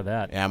build off of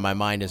that. Yeah, my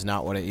mind is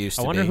not what it used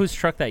to be. I wonder whose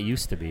truck that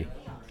used to be.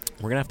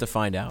 We're going to have to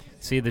find out.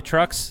 See, the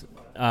trucks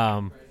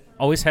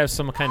always have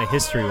some kind of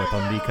history with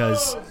them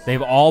because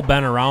they've all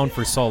been around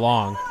for so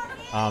long.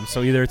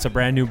 So either it's a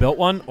brand new built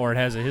one or it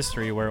has a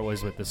history where it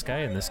was with this guy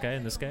and this guy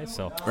and this guy.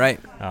 So right.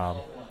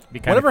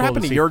 Whatever cool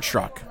happened to your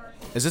truck?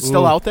 Is it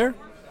still out there?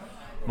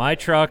 My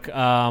truck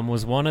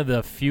was one of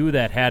the few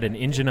that had an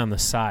engine on the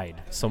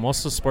side. So most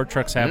of the sport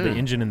trucks have the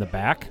engine in the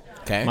back.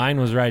 Okay. Mine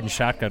was riding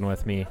shotgun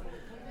with me.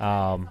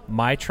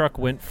 My truck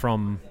went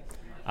from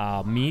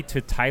me to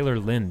Tyler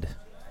Lind,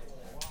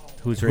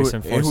 who's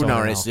racing four-cylinder. Who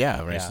now races?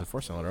 Yeah, races the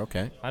four-cylinder.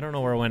 Okay. I don't know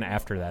where it went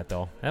after that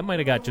though. That might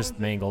have got just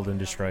mangled and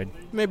destroyed.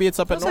 Maybe it's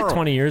up at Norway. Like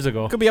 20 years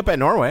ago. Could be up at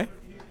Norway.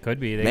 Could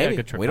be. They Maybe. got a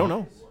good truck. We don't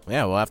know.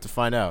 Yeah, we'll have to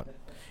find out.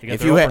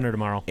 If you have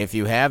tomorrow. If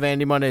you have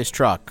Andy Monday's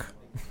truck,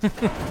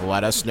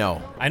 let us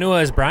know. I knew it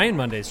was Brian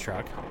Monday's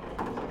truck.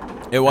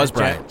 It was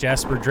Brian.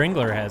 Jasper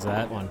Dringler has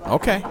that one.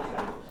 Okay.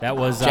 That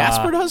was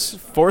Jasper does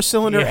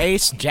four-cylinder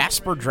ace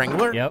Jasper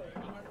Dringler. Yep.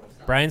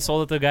 Brian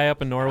sold it to the guy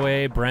up in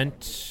Norway,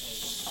 Brent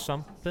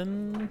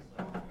something.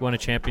 Won a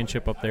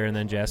championship up there, and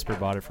then Jasper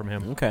bought it from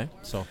him. Okay.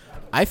 So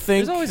I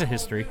think there's always a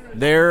history.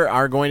 There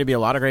are going to be a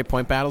lot of great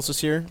point battles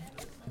this year.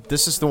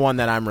 This is the one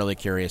that I'm really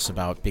curious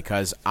about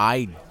because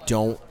I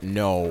don't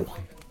know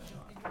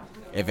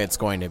if it's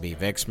going to be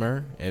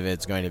Vixmer, if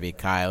it's going to be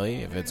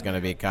Kylie, if it's going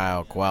to be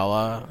Kyle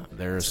Queller.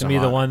 It's going to be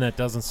the one that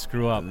doesn't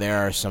screw up.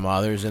 There are some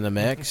others in the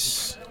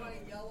mix.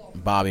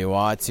 Bobby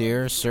Watts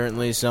here,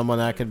 certainly someone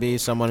that could be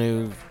someone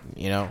who,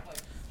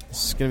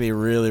 this is going to be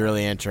really,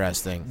 really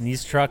interesting.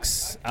 These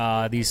trucks,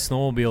 these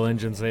snowmobile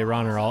engines they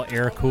run are all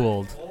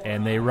air-cooled,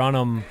 and they run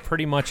them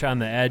pretty much on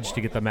the edge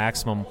to get the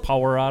maximum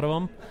power out of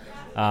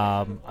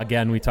them.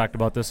 Again, we talked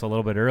about this a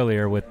little bit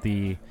earlier with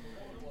the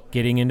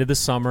getting into the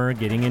summer,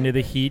 getting into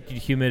the heat,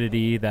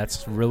 humidity.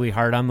 That's really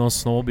hard on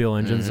those snowmobile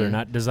engines. They're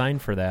not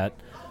designed for that.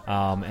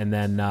 And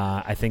then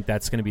I think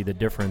that's going to be the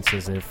difference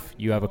is if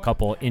you have a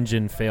couple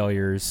engine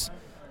failures,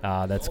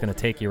 that's going to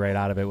take you right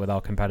out of it with how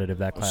competitive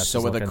that class is. So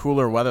with the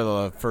cooler weather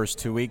the first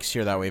 2 weeks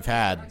here that we've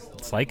had,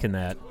 it's liking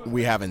that.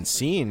 We haven't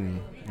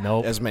seen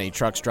as many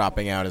trucks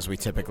dropping out as we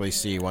typically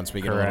see once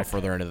we get a little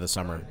further into the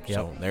summer. Yep.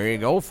 So there you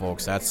go,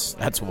 folks.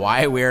 That's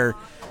why we're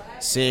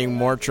seeing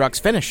more trucks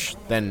finish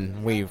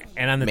than we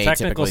And on the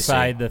technical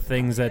side, the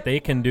things that they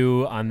can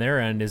do on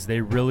their end is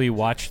they really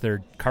watch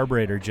their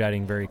carburetor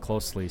jetting very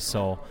closely.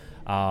 So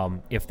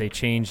if they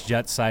change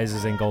jet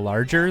sizes and go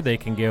larger, they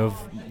can give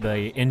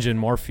the engine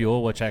more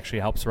fuel, which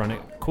actually helps run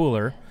it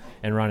cooler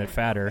and run it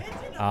fatter.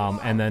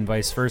 And then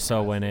vice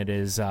versa, when it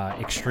is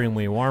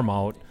extremely warm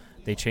out,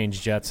 they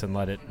change jets and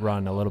let it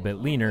run a little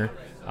bit leaner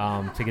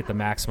to get the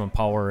maximum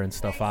power and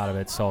stuff out of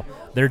it. So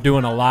they're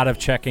doing a lot of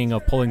checking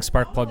of pulling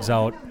spark plugs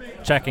out,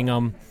 checking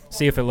them,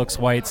 see if it looks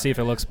white, see if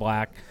it looks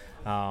black,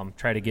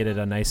 try to get it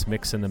a nice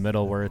mix in the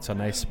middle where it's a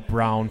nice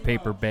brown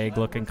paper bag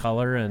looking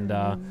color.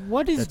 And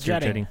what is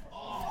jetting?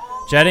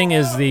 Jetting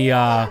is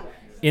the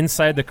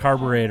inside the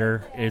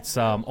carburetor. It's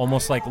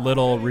almost like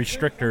little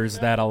restrictors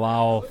that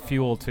allow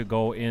fuel to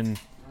go into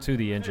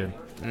the engine.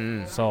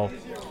 So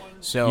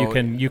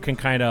you can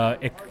kind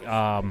of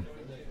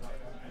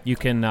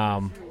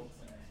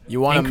you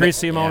want increase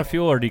the amount of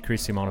fuel or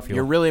decrease the amount of fuel.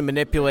 You're really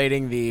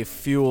manipulating the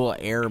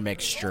fuel-air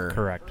mixture.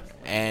 Correct.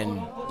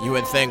 And you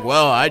would think,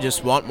 well, I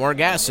just want more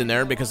gas in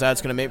there because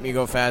that's going to make me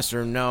go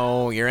faster.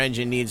 No, your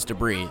engine needs to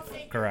breathe.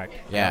 Correct.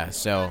 Yeah,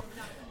 so...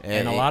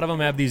 And a lot of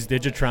them have these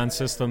Digitron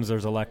systems.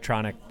 There's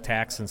electronic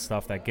tacks and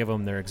stuff that give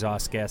them their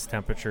exhaust gas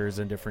temperatures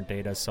and different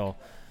data. So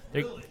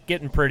they're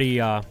getting pretty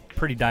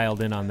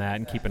dialed in on that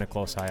and keeping a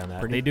close eye on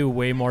that. They do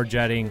way more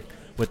jetting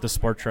with the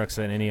sport trucks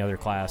than any other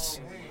class.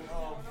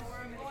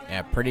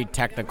 Yeah, pretty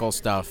technical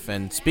stuff.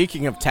 And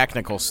speaking of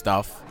technical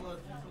stuff,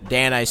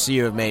 Dan, I see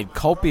you have made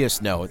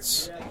copious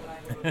notes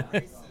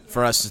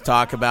for us to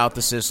talk about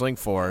the Sizzling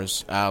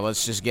Fours.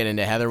 Let's just get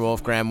into Heather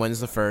Wolfgram wins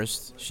the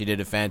first. She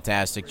did a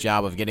fantastic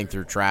job of getting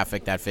through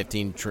traffic. That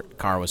 15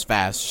 car was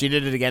fast. She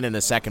did it again in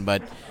the second,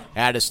 but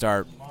had to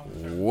start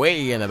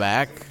way in the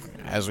back,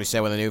 as we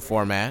said, with a new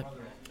format.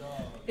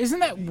 Isn't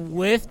that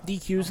with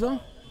DQs,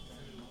 though?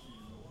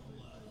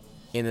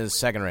 In the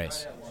second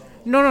race.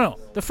 No.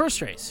 The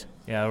first race.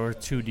 Yeah, there were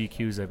 2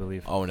 DQs, I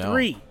believe. Oh, no.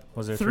 3.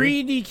 Was there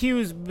 3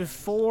 DQs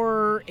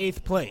before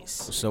 8th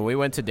place. So we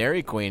went to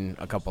Dairy Queen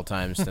a couple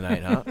times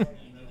tonight, huh?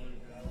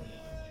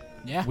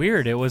 Yeah.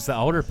 Weird. It was the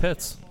outer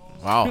pits.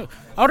 Wow.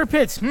 Outer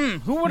pits.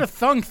 Who would have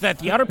thunk that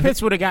the outer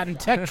pits would have gotten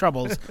tech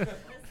troubles?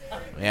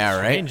 Yeah,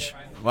 right? Strange.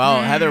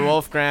 Well, Heather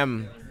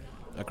Wolfgram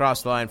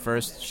across the line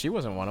first. She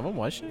wasn't one of them,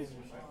 was she?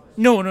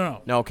 No.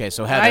 No, okay,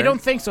 so Heather. I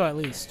don't think so, at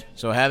least.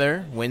 So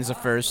Heather wins the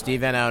first.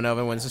 Steve Van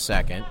Oudenhoven wins the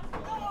second.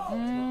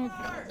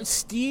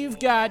 Steve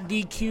got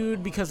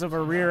DQ'd because of a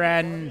rear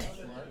end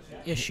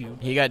issue.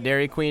 He got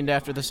Dairy Queened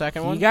after the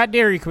second one? He got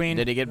Dairy Queen.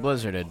 Did he get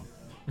blizzarded?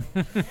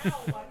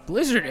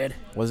 Blizzarded.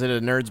 Was it a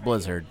Nerds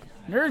Blizzard?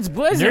 Nerds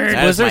Blizzard.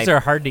 That is Blizzards my are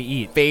hard to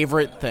eat.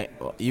 Favorite thing.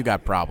 Well, you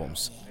got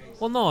problems.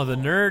 Well, no, the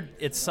nerd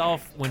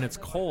itself, when it's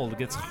cold,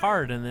 gets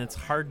hard, and it's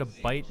hard to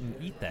bite and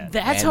eat that.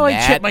 That's And how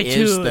I chip my that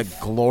is tooth. the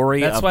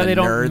glory That's of why the they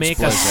don't Nerds make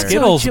a Blizzard. That's how I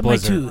Skittles chip my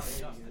Blizzard.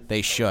 tooth.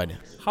 They should.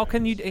 How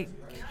can you?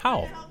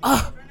 How?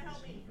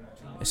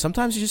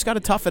 Sometimes you just got to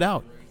tough it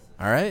out.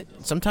 All right?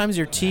 Sometimes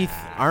your teeth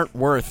aren't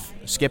worth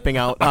skipping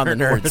out on the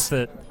Nerds. Worth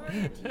it.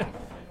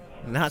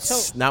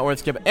 Not worth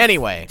skipping.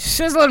 Anyway.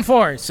 Sizzling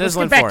Fours.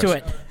 Sizzling Let's get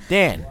back Fours. to it.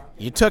 Dan,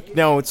 you took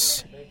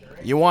notes.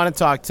 You want to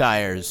talk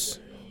tires.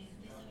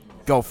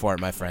 Go for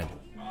it, my friend.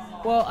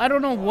 Well, I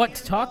don't know what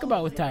to talk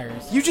about with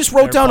tires. You just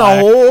wrote They're down black.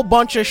 a whole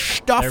bunch of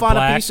stuff They're on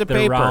black, a piece of they're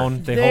paper.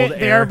 round, they hold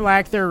They air. are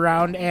black, they're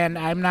round, and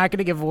I'm not going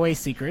to give away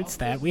secrets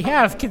that we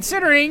have,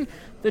 considering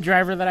the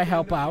driver that I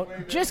help out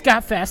just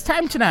got fast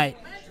time tonight.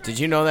 Did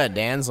you know that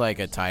Dan's like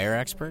a tire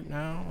expert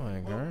now?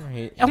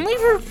 Only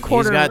for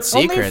quarter. He's got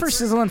Only secrets. for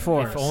Sizzling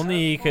Fours. If only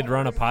he could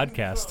run a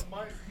podcast.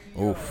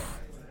 Oof.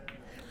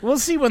 We'll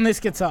see when this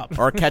gets up.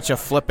 Or catch a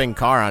flipping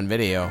car on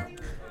video.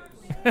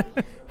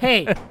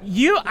 Hey,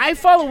 I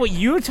follow what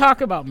you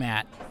talk about,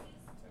 Matt.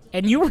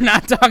 And you were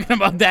not talking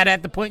about that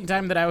at the point in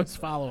time that I was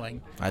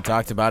following. I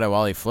talked about it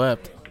while he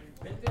flipped.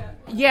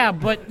 Yeah,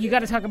 but you got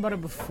to talk about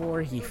it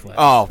before he flipped.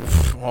 Oh,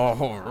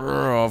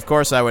 of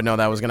course I would know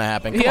that was going to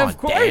happen. Come yeah, on, of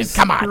course. Dan,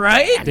 come on.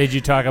 Right? Did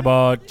you talk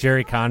about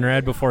Jerry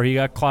Conrad before he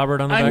got clobbered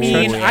on the I back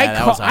mean, stretch?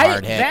 that was a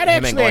hard hit. that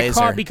Him and actually I Glazer.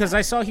 caught because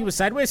I saw he was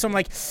sideways, so I'm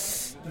like,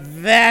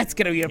 that's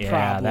going to be a Yeah,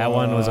 problem. that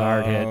one was a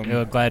hard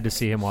hit. Glad to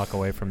see him walk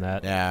away from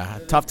that. Yeah,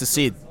 tough to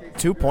see.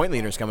 2 point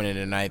leaders coming in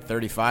tonight,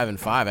 35 and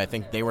 5. I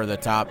think they were the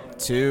top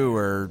 2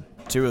 or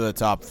 2 of the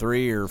top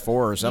 3 or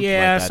 4 or something like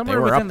that. Somewhere they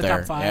were within up the there.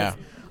 top 5. Yeah.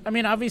 I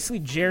mean, obviously,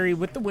 Jerry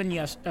with the win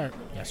last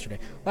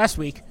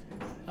week,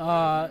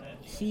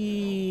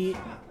 he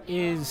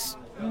is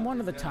one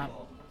of the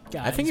top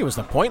guys. I think he was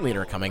the point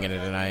leader coming into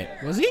tonight.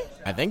 Was he?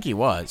 I think he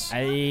was.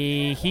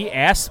 He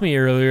asked me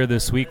earlier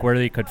this week where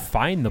they could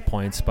find the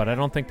points, but I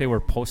don't think they were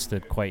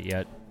posted quite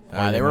yet.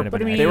 They were might have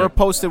been they were added.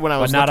 posted when I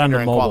was But not looking under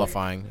during mobile.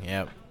 qualifying.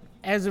 Yep.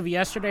 As of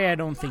yesterday, I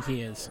don't think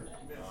he is.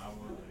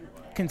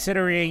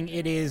 Considering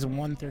it is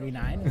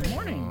 1:39 in the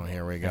morning. Oh,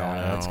 here we go. Yeah,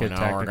 now, let's get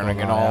now we're technical going to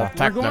get now. all We're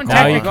technical. going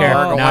Now you care.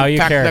 We're going Now you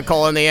care.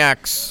 technical in the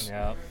X.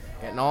 Yep.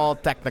 Getting all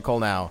technical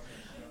now.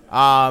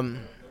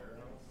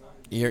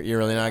 You're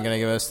really not going to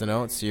give us the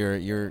notes.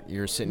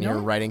 You're sitting here No.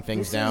 writing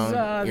things This down.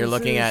 is, You're this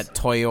looking is- at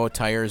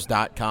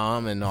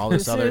toyotires.com and all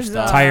this This other is,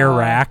 stuff. Tire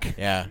rack.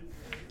 Yeah.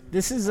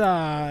 This is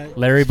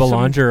Larry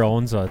Belanger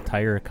owns a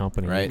tire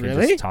company. Right. You can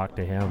Really? just talk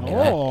to him.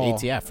 Oh.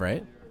 ATF,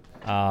 right?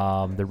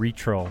 The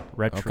retro.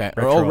 Okay.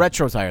 Retro. Oh,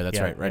 retro tire. That's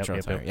Yeah, right. Retro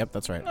yep, tire. yep. Yep,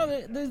 that's right.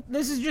 No,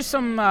 this is just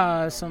some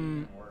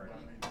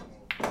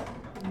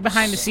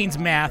behind the scenes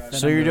math. that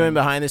So I'm you're doing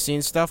behind the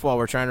scenes stuff while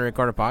we're trying to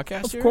record a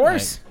podcast? Of here?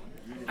 course.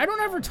 I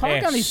don't ever talk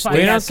Hey, on these we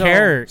don't podcasts. so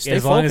care Stay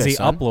as long as he focused,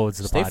 son. uploads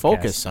the Stay podcast.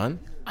 focused, son.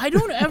 I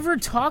don't ever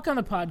talk on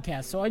the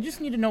podcast, so I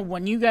just need to know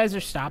when you guys are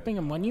stopping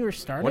and when you are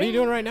starting. What are you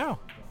doing right now?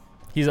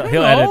 He'll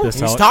edit this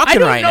He's out. talking I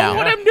don't right know now.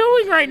 what I'm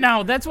doing right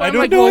now. That's why I'm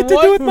like, know what to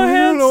what? do with my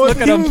hands. Look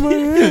at him.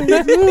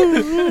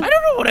 I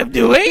don't know what I'm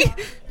doing.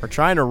 We're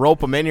trying to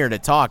rope him in here to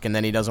talk, and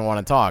then he doesn't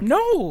want to talk.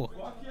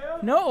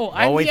 No,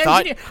 I'm we the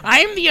thought- engineer.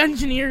 I'm the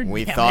engineer.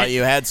 We damn thought it.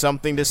 you had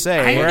something to say.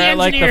 I'm We're the at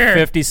like the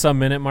engineer. 50-some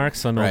minute mark,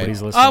 so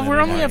nobody's listening. We're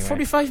only anymore at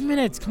 45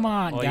 minutes. Come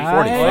on, Oh,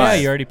 guys. yeah,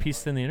 you already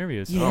pieced in the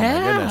interviews. Yeah. Oh,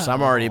 my goodness.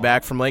 I'm already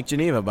back from Lake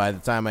Geneva by the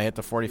time I hit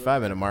the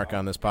 45-minute mark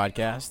on this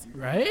podcast.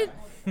 Right?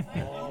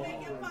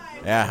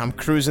 Yeah, I'm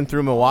cruising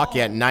through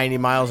Milwaukee at 90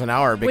 miles an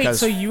hour Wait, because...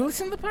 so you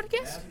listen to the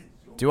podcast?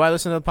 Do I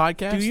listen to the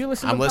podcast? Do you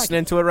listen to I'm the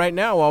listening to it right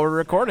now while we're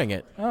recording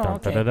it. Oh, okay.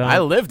 Dun-dun-dun-dun. I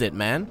lived it,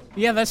 man.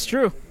 Yeah, that's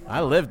true.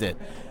 I lived it.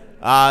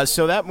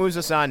 So that moves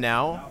us on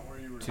now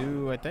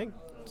to, I think,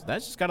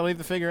 that's just got to leave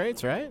the figure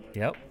eights, right?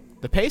 Yep.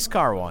 The pace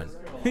car one.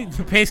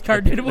 The pace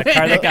car did win. The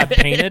car that got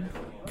painted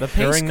The pace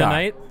during the car.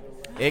 night.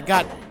 It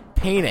got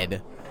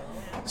painted.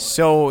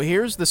 So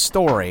here's the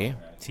story.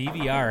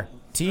 TVR.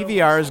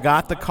 TVR's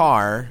got the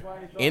car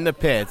in the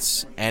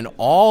pits, and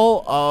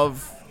all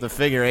of the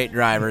figure eight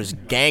drivers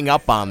gang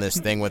up on this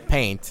thing with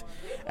paint.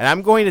 And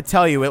I'm going to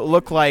tell you, it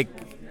looked like,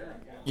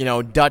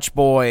 Dutch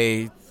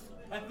boy,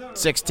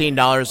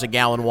 $16 a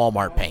gallon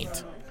Walmart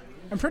paint.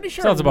 I'm pretty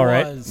sure Sounds it about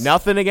right. was.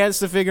 Nothing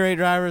against the figure eight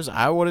drivers.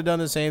 I would have done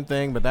the same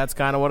thing, but that's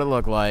kind of what it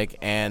looked like.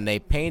 And they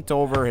paint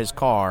over his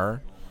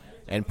car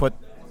and put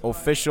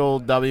official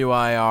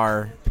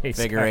WIR Pace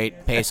figure car.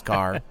 eight pace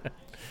car.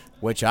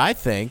 Which I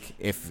think,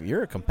 if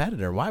you're a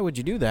competitor, why would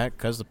you do that?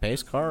 Because the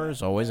pace car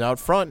is always out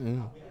front,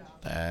 and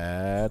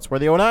that's where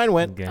the 09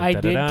 went. I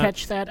did Da-da-da.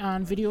 catch that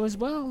on video as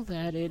well,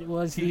 that it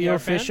was the TVR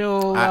fan?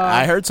 official...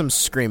 I heard some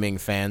screaming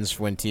fans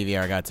when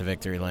TVR got to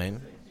victory lane.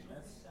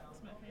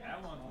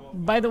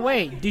 By the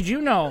way, did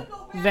you know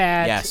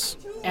that Yes.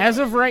 as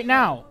of right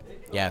now,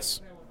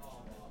 Yes.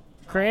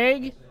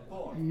 Craig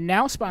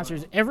now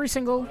sponsors every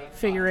single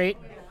figure eight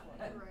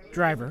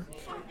driver,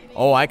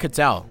 Oh, I could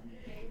tell.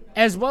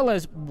 as well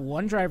as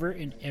one driver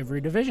in every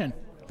division.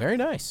 Very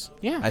nice.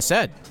 Yeah. I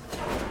said.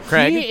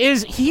 Craig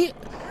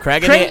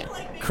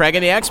Craig,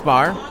 in the X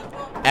Bar,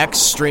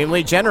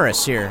 extremely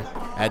generous here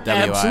at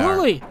WIR.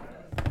 absolutely.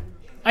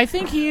 I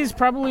think he is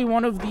probably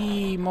one of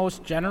the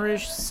most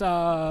generous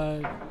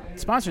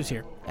sponsors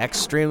here.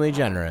 Extremely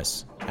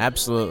generous.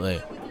 Absolutely.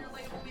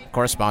 Of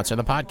course, sponsor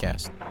the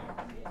podcast.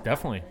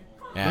 Definitely.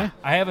 Yeah.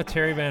 I have a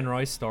Terry Van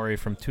Roy story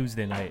from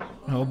Tuesday night.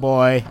 Oh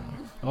boy.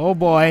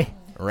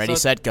 Ready, So-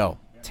 set, go.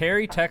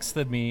 Terry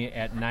texted me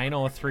at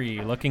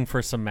 9:03 looking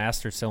for some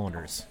master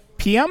cylinders.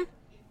 PM?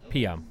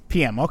 PM.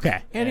 PM,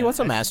 okay. Andy, what's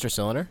a master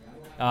cylinder?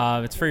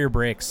 It's for your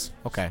brakes.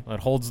 Okay. It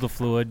holds the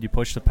fluid. You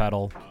push the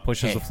pedal,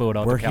 pushes the fluid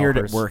out we're the here to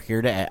calipers. we're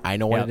here to I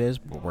know what Yep. it is,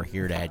 but we're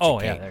here to educate.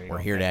 Oh, yeah, there you we're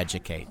go. here to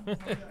educate.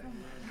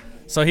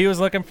 So he was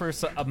looking for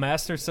a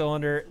master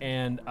cylinder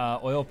and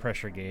oil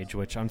pressure gauge,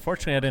 which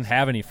unfortunately I didn't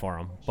have any for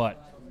him. But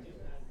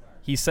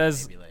he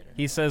says,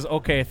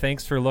 okay,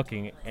 thanks for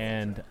looking.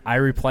 And I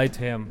replied to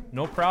him,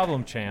 no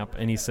problem, champ.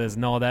 And he says,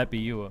 no, that be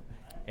you.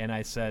 And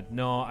I said,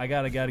 no, I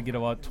gotta get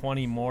about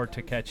 20 more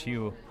to catch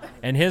you.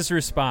 And his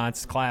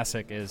response,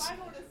 classic, is,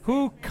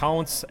 who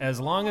counts? As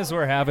long as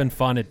we're having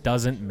fun, it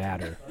doesn't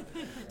matter.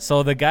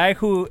 So the guy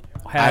who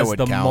has would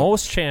the count.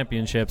 most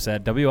championships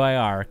at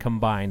WIR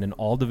combined in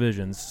all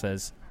divisions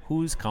says,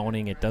 who's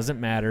counting? It doesn't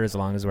matter as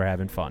long as we're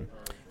having fun.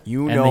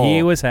 You And know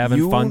he was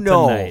having fun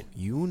tonight.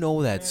 You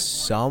know that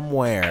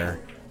somewhere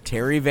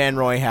Terry Van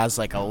Roy has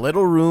like a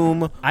little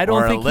room. I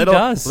don't or think a little, he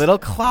does. little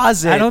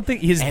closet. I don't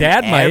think his and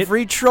dad might.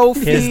 Every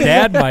trophy. His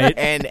dad might.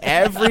 And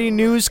every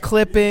news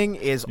clipping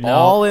is No.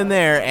 all in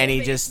there, and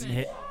he just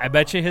I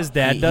bet you his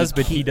dad He- does, he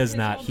but he keep- does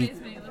not.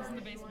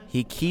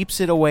 he keeps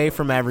it away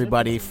from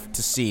everybody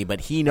to see, but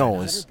he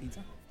knows.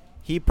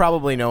 He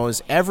probably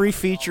knows every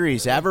feature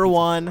he's ever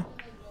won,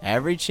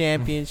 every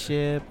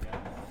championship.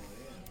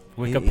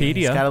 Wikipedia.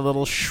 He's got a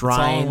little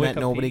shrine on that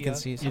nobody Wikipedia. can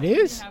see. It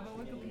is?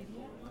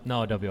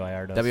 No,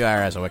 WIR does.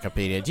 WIR has a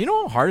Wikipedia. Do you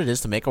know how hard it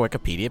is to make a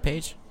Wikipedia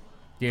page?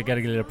 You got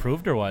to get it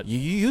approved or what? You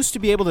used to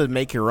be able to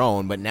make your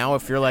own, but now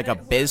if you're like a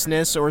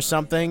business or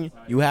something,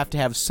 you have to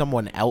have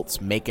someone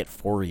else make it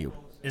for you.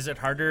 Is it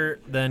harder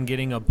than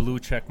getting a blue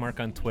check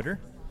mark on Twitter?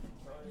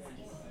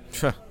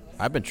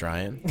 I've been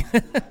trying.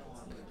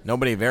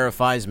 Nobody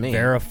verifies me.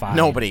 Verified.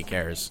 Nobody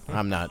cares.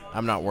 I'm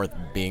not worth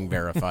being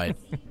verified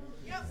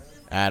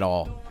at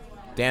all.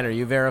 Dan, are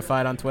you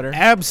verified on Twitter?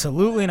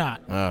 Absolutely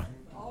not. Uh,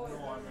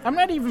 I'm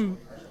not even...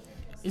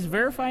 Is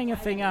verifying a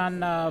thing on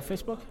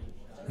Facebook?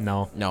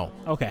 No. no.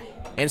 Okay.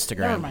 Instagram.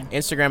 Never mind.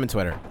 Instagram and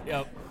Twitter.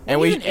 Yep. And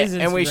What we even is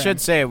and we Instagram?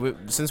 should say,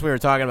 since we were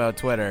talking about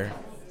Twitter,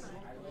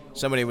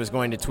 somebody was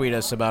going to tweet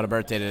us about a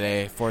birthday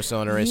today.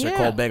 Four-cylinder racer Yeah.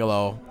 Cole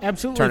Bigelow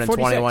Absolutely. turning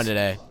 46. 21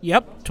 today.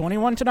 Yep,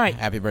 21 tonight.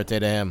 Happy birthday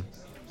to him.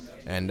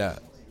 And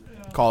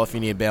call if you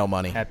need bail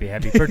money. Happy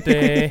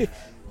birthday.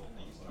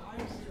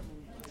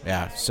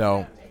 Yeah,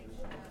 so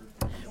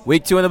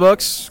week 2 in the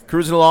books,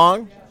 cruising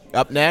along.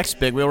 Up next,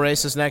 big wheel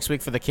races next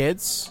week for the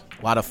kids.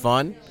 A lot of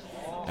fun.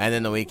 And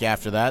then the week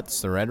after that,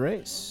 it's the red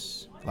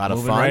race. A lot of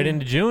Moving fun. right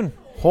into June.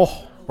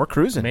 Oh, We're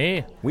cruising.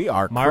 May. We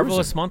are Marvelous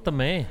cruising. month of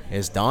May.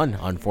 Is done,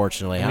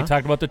 unfortunately. And we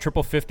talked about the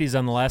triple 50s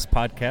on the last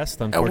podcast.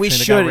 Unfortunately, we they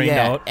got should, rained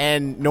out.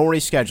 And no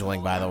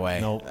rescheduling, by the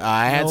way. Nope.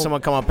 I had Nope.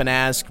 someone come up and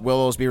ask,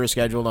 will those be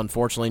rescheduled?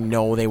 Unfortunately,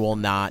 no, they will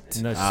not.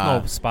 There's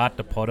no spot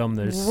to put them.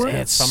 It's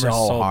summer's so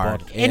so hard.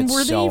 booked. And It's were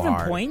they so even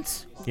hard.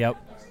 points? Yep.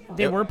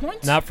 They were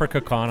points? Not for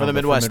Kakana. For the but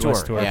Midwest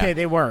Midwest Tour. Tour. Yeah. Okay,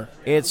 they were.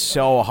 It's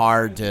so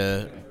hard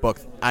to book.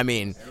 I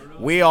mean,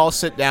 we all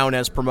sit down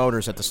as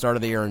promoters at the start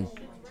of the year and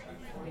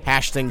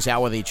hash things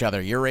out with each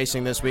other. You're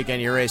racing this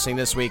weekend. You're racing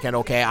this weekend.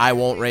 Okay, I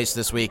won't race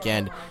this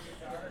weekend.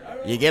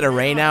 You get a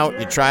rain out.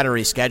 You try to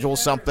reschedule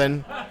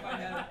something.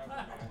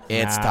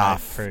 It's Not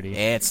tough. pretty.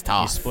 It's You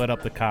tough. split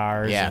up the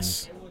cars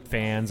Yes. and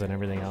fans and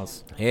everything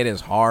else. It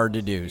is hard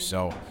to do.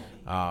 So,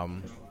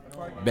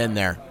 been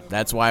there.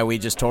 That's why we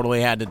just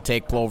totally had to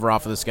take Plover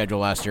off of the schedule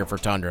last year for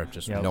Tundra.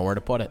 Just Yep. nowhere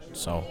to put it.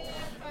 So,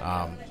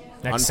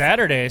 Next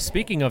Saturday,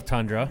 speaking of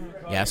Tundra,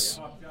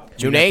 yes.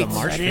 June got the 8th.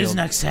 Marshfield. That is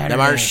next Saturday. The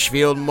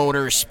Marshfield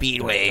Motor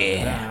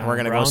Speedway. We're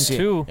gonna go round see.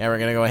 2. Yeah, we're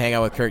gonna go hang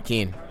out with Kurt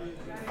Keene.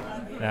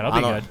 That'll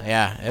be good.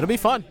 Yeah, it'll be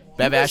fun.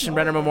 Bev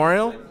Aschenbrenner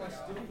Memorial.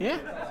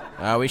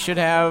 Yeah. We should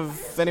have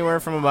anywhere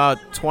from about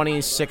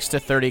 26 to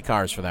 30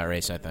 cars for that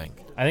race, I think.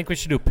 I think we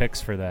should do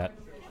picks for that.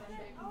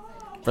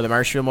 For the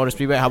Marshfield Motor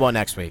Speedway, how about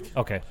next week?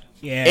 Okay.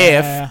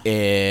 Yeah.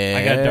 If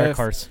I got a dark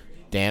horse.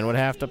 Dan would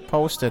have to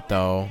post it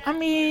though. I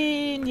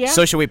mean, yeah.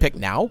 So should we pick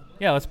now?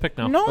 Yeah, let's pick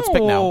now. no. Let's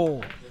pick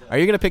now. Are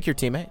you gonna pick your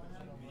teammate?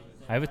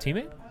 I have a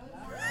teammate?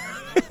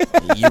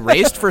 You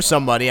raced for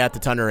somebody at the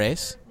Tundra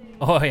race.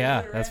 Oh,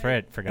 yeah. That's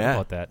right. Forgot Yeah.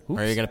 about that. Oops.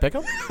 Are you gonna pick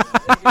him?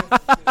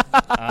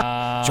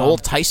 Joel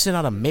Tyson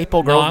out of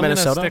Maple Grove, no, I'm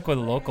Minnesota. gonna stick with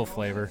a local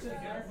flavor.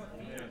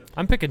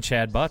 I'm picking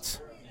Chad Butts.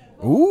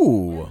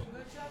 Ooh.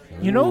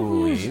 You know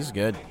Ooh, who's he's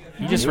good.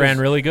 He just ran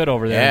really good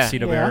over there Yeah. in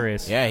CWR Yeah.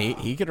 race. Yeah,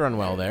 he could run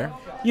well there.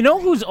 You know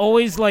who's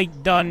always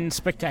like done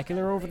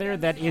spectacular over there?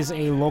 That is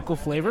a local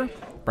flavor.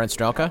 Brent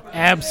Strelka.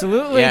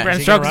 Absolutely. Yeah. Brent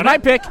Is he gonna Strokes is run my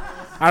it? pick.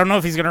 I don't know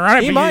if he's gonna run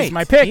it, He but might. he's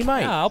my pick. He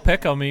might. Yeah, I'll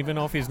pick him even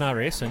though if he's not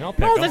racing. I'll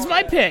pick No, him. that's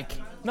my pick.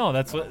 No,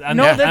 that's what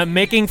No, that- I'm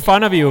making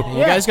fun of you.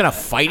 You guys gonna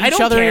fight I each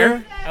don't other care.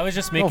 here? I was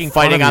just No making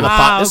fighting fun on of the you.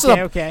 pod. This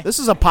okay. This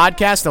is a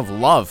podcast of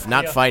love,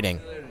 not fighting.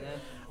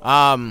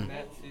 I'm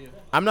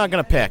not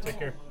gonna pick.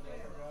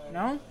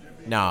 No.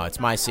 No, it's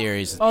my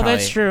series. It's Oh,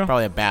 that's true.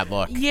 Probably a bad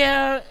look.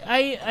 Yeah,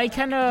 I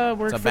kind of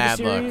work It's a for bad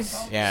the look. series.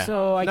 Yeah.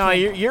 So I no,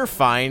 can't. you're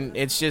fine.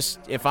 It's just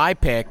if I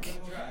pick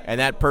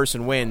and that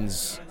person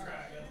wins,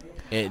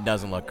 it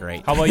doesn't look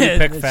great. How about you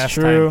pick That's fast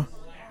true.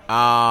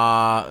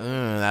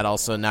 time? That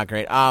also not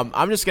great.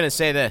 I'm just gonna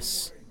say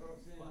this,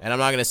 and I'm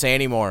not gonna say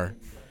any more.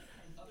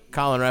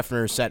 Colin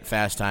Reffner set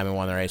fast time and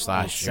won the race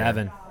last year.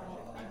 7.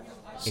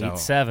 So,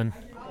 8-7.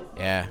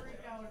 Yeah.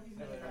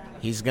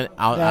 He's gonna.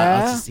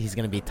 He's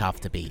gonna be tough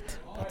to beat.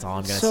 That's all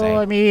I'm gonna So say.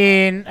 I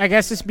mean, I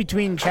guess it's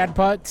between Chad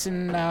Putz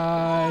and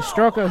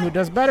Stroka who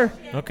does better.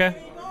 Okay.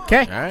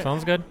 Okay. All right.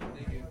 Sounds good.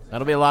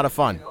 That'll be a lot of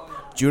fun.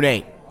 June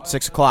 8th,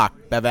 6 o'clock,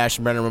 Bev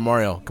Aschenbrenner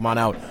Memorial. Come on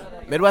out.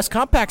 Midwest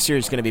Compact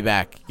Series is going to be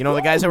back. You know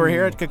the guys that were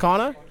here at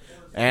Kakana?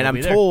 And They'll I'm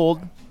be there.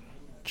 told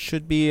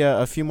should be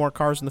a few more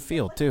cars in the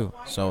field, too.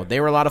 So they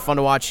were a lot of fun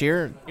to watch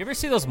here. You ever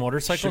see those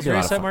motorcycles Should be a lot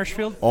race of at fun.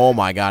 Marshfield? Oh,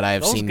 my God. I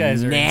have Those seen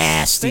guys are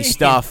nasty insane.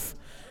 stuff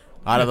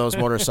out of those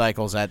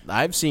motorcycles. That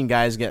I've seen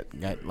guys get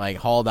like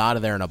hauled out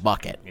of there in a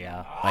bucket.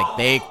 Yeah. Like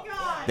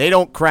they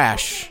don't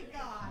crash.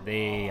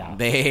 They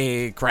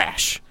They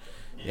crash.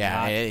 Yeah,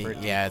 Not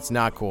pretty. yeah, it's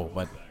not cool,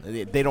 but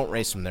they don't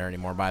race them there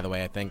anymore. By the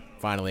way, I think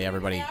finally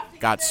everybody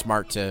got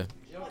smart to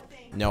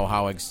know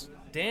how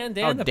Dan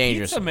the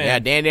dangerous. pizza man. Yeah,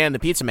 Dan the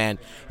pizza man.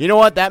 You know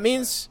what that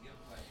means?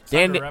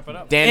 Dan to wrap it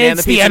up. Dan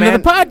It's the the pizza end man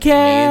of the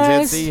podcast.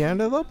 means it's the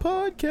end of the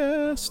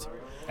podcast.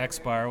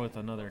 X-Bar with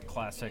another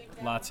classic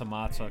lots of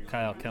matzo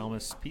Kyle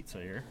Kelmis pizza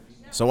here.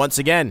 So once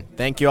again,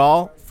 thank you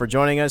all for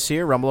joining us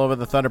here, Rumble Over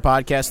the Thunder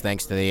podcast.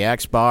 Thanks to the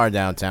X Bar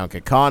downtown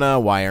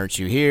Kakana. Why aren't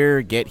you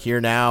here? Get here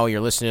now.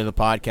 You're listening to the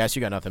podcast. You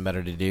got nothing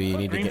better to do. You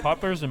need Green to get.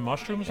 peppers and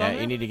mushrooms on Yeah,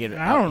 there? you need to get.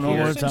 I don't know out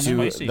here what's on to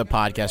there. the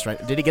podcast.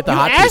 Right? Did he get the You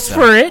hot asked pizza?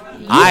 for it.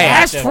 You I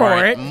asked asked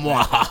for it.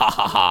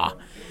 Mwahaha.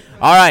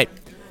 All right.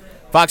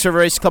 Fox River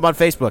Racing Club on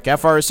Facebook,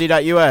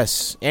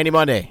 FRRC.us. Andy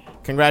Monday,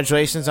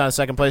 congratulations on a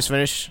second place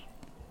finish.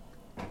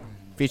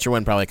 Feature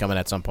win probably coming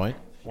at some point.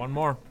 One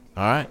more.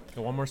 All right.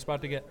 Got one more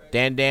spot to get.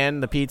 Dan,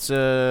 the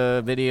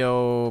pizza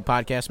video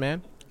podcast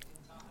man.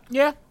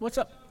 Yeah. What's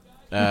up?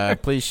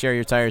 Please share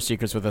your tire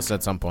secrets with us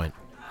at some point.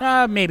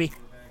 Maybe.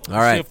 All See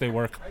right. if they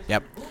work.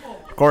 Yep.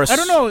 Of course. I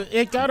don't know.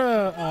 It got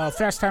a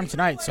fast time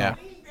tonight. So. Yeah.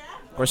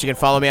 Of course, you can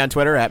follow me on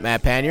Twitter at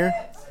Matt Panier.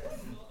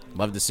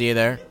 Love to see you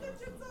there.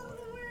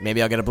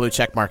 Maybe I'll get a blue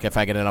check mark if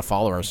I get enough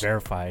followers.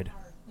 Verified.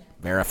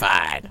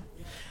 Verified.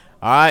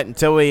 All right,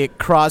 until we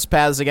cross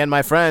paths again,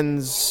 my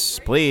friends,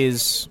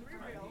 please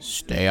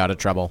stay out of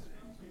trouble.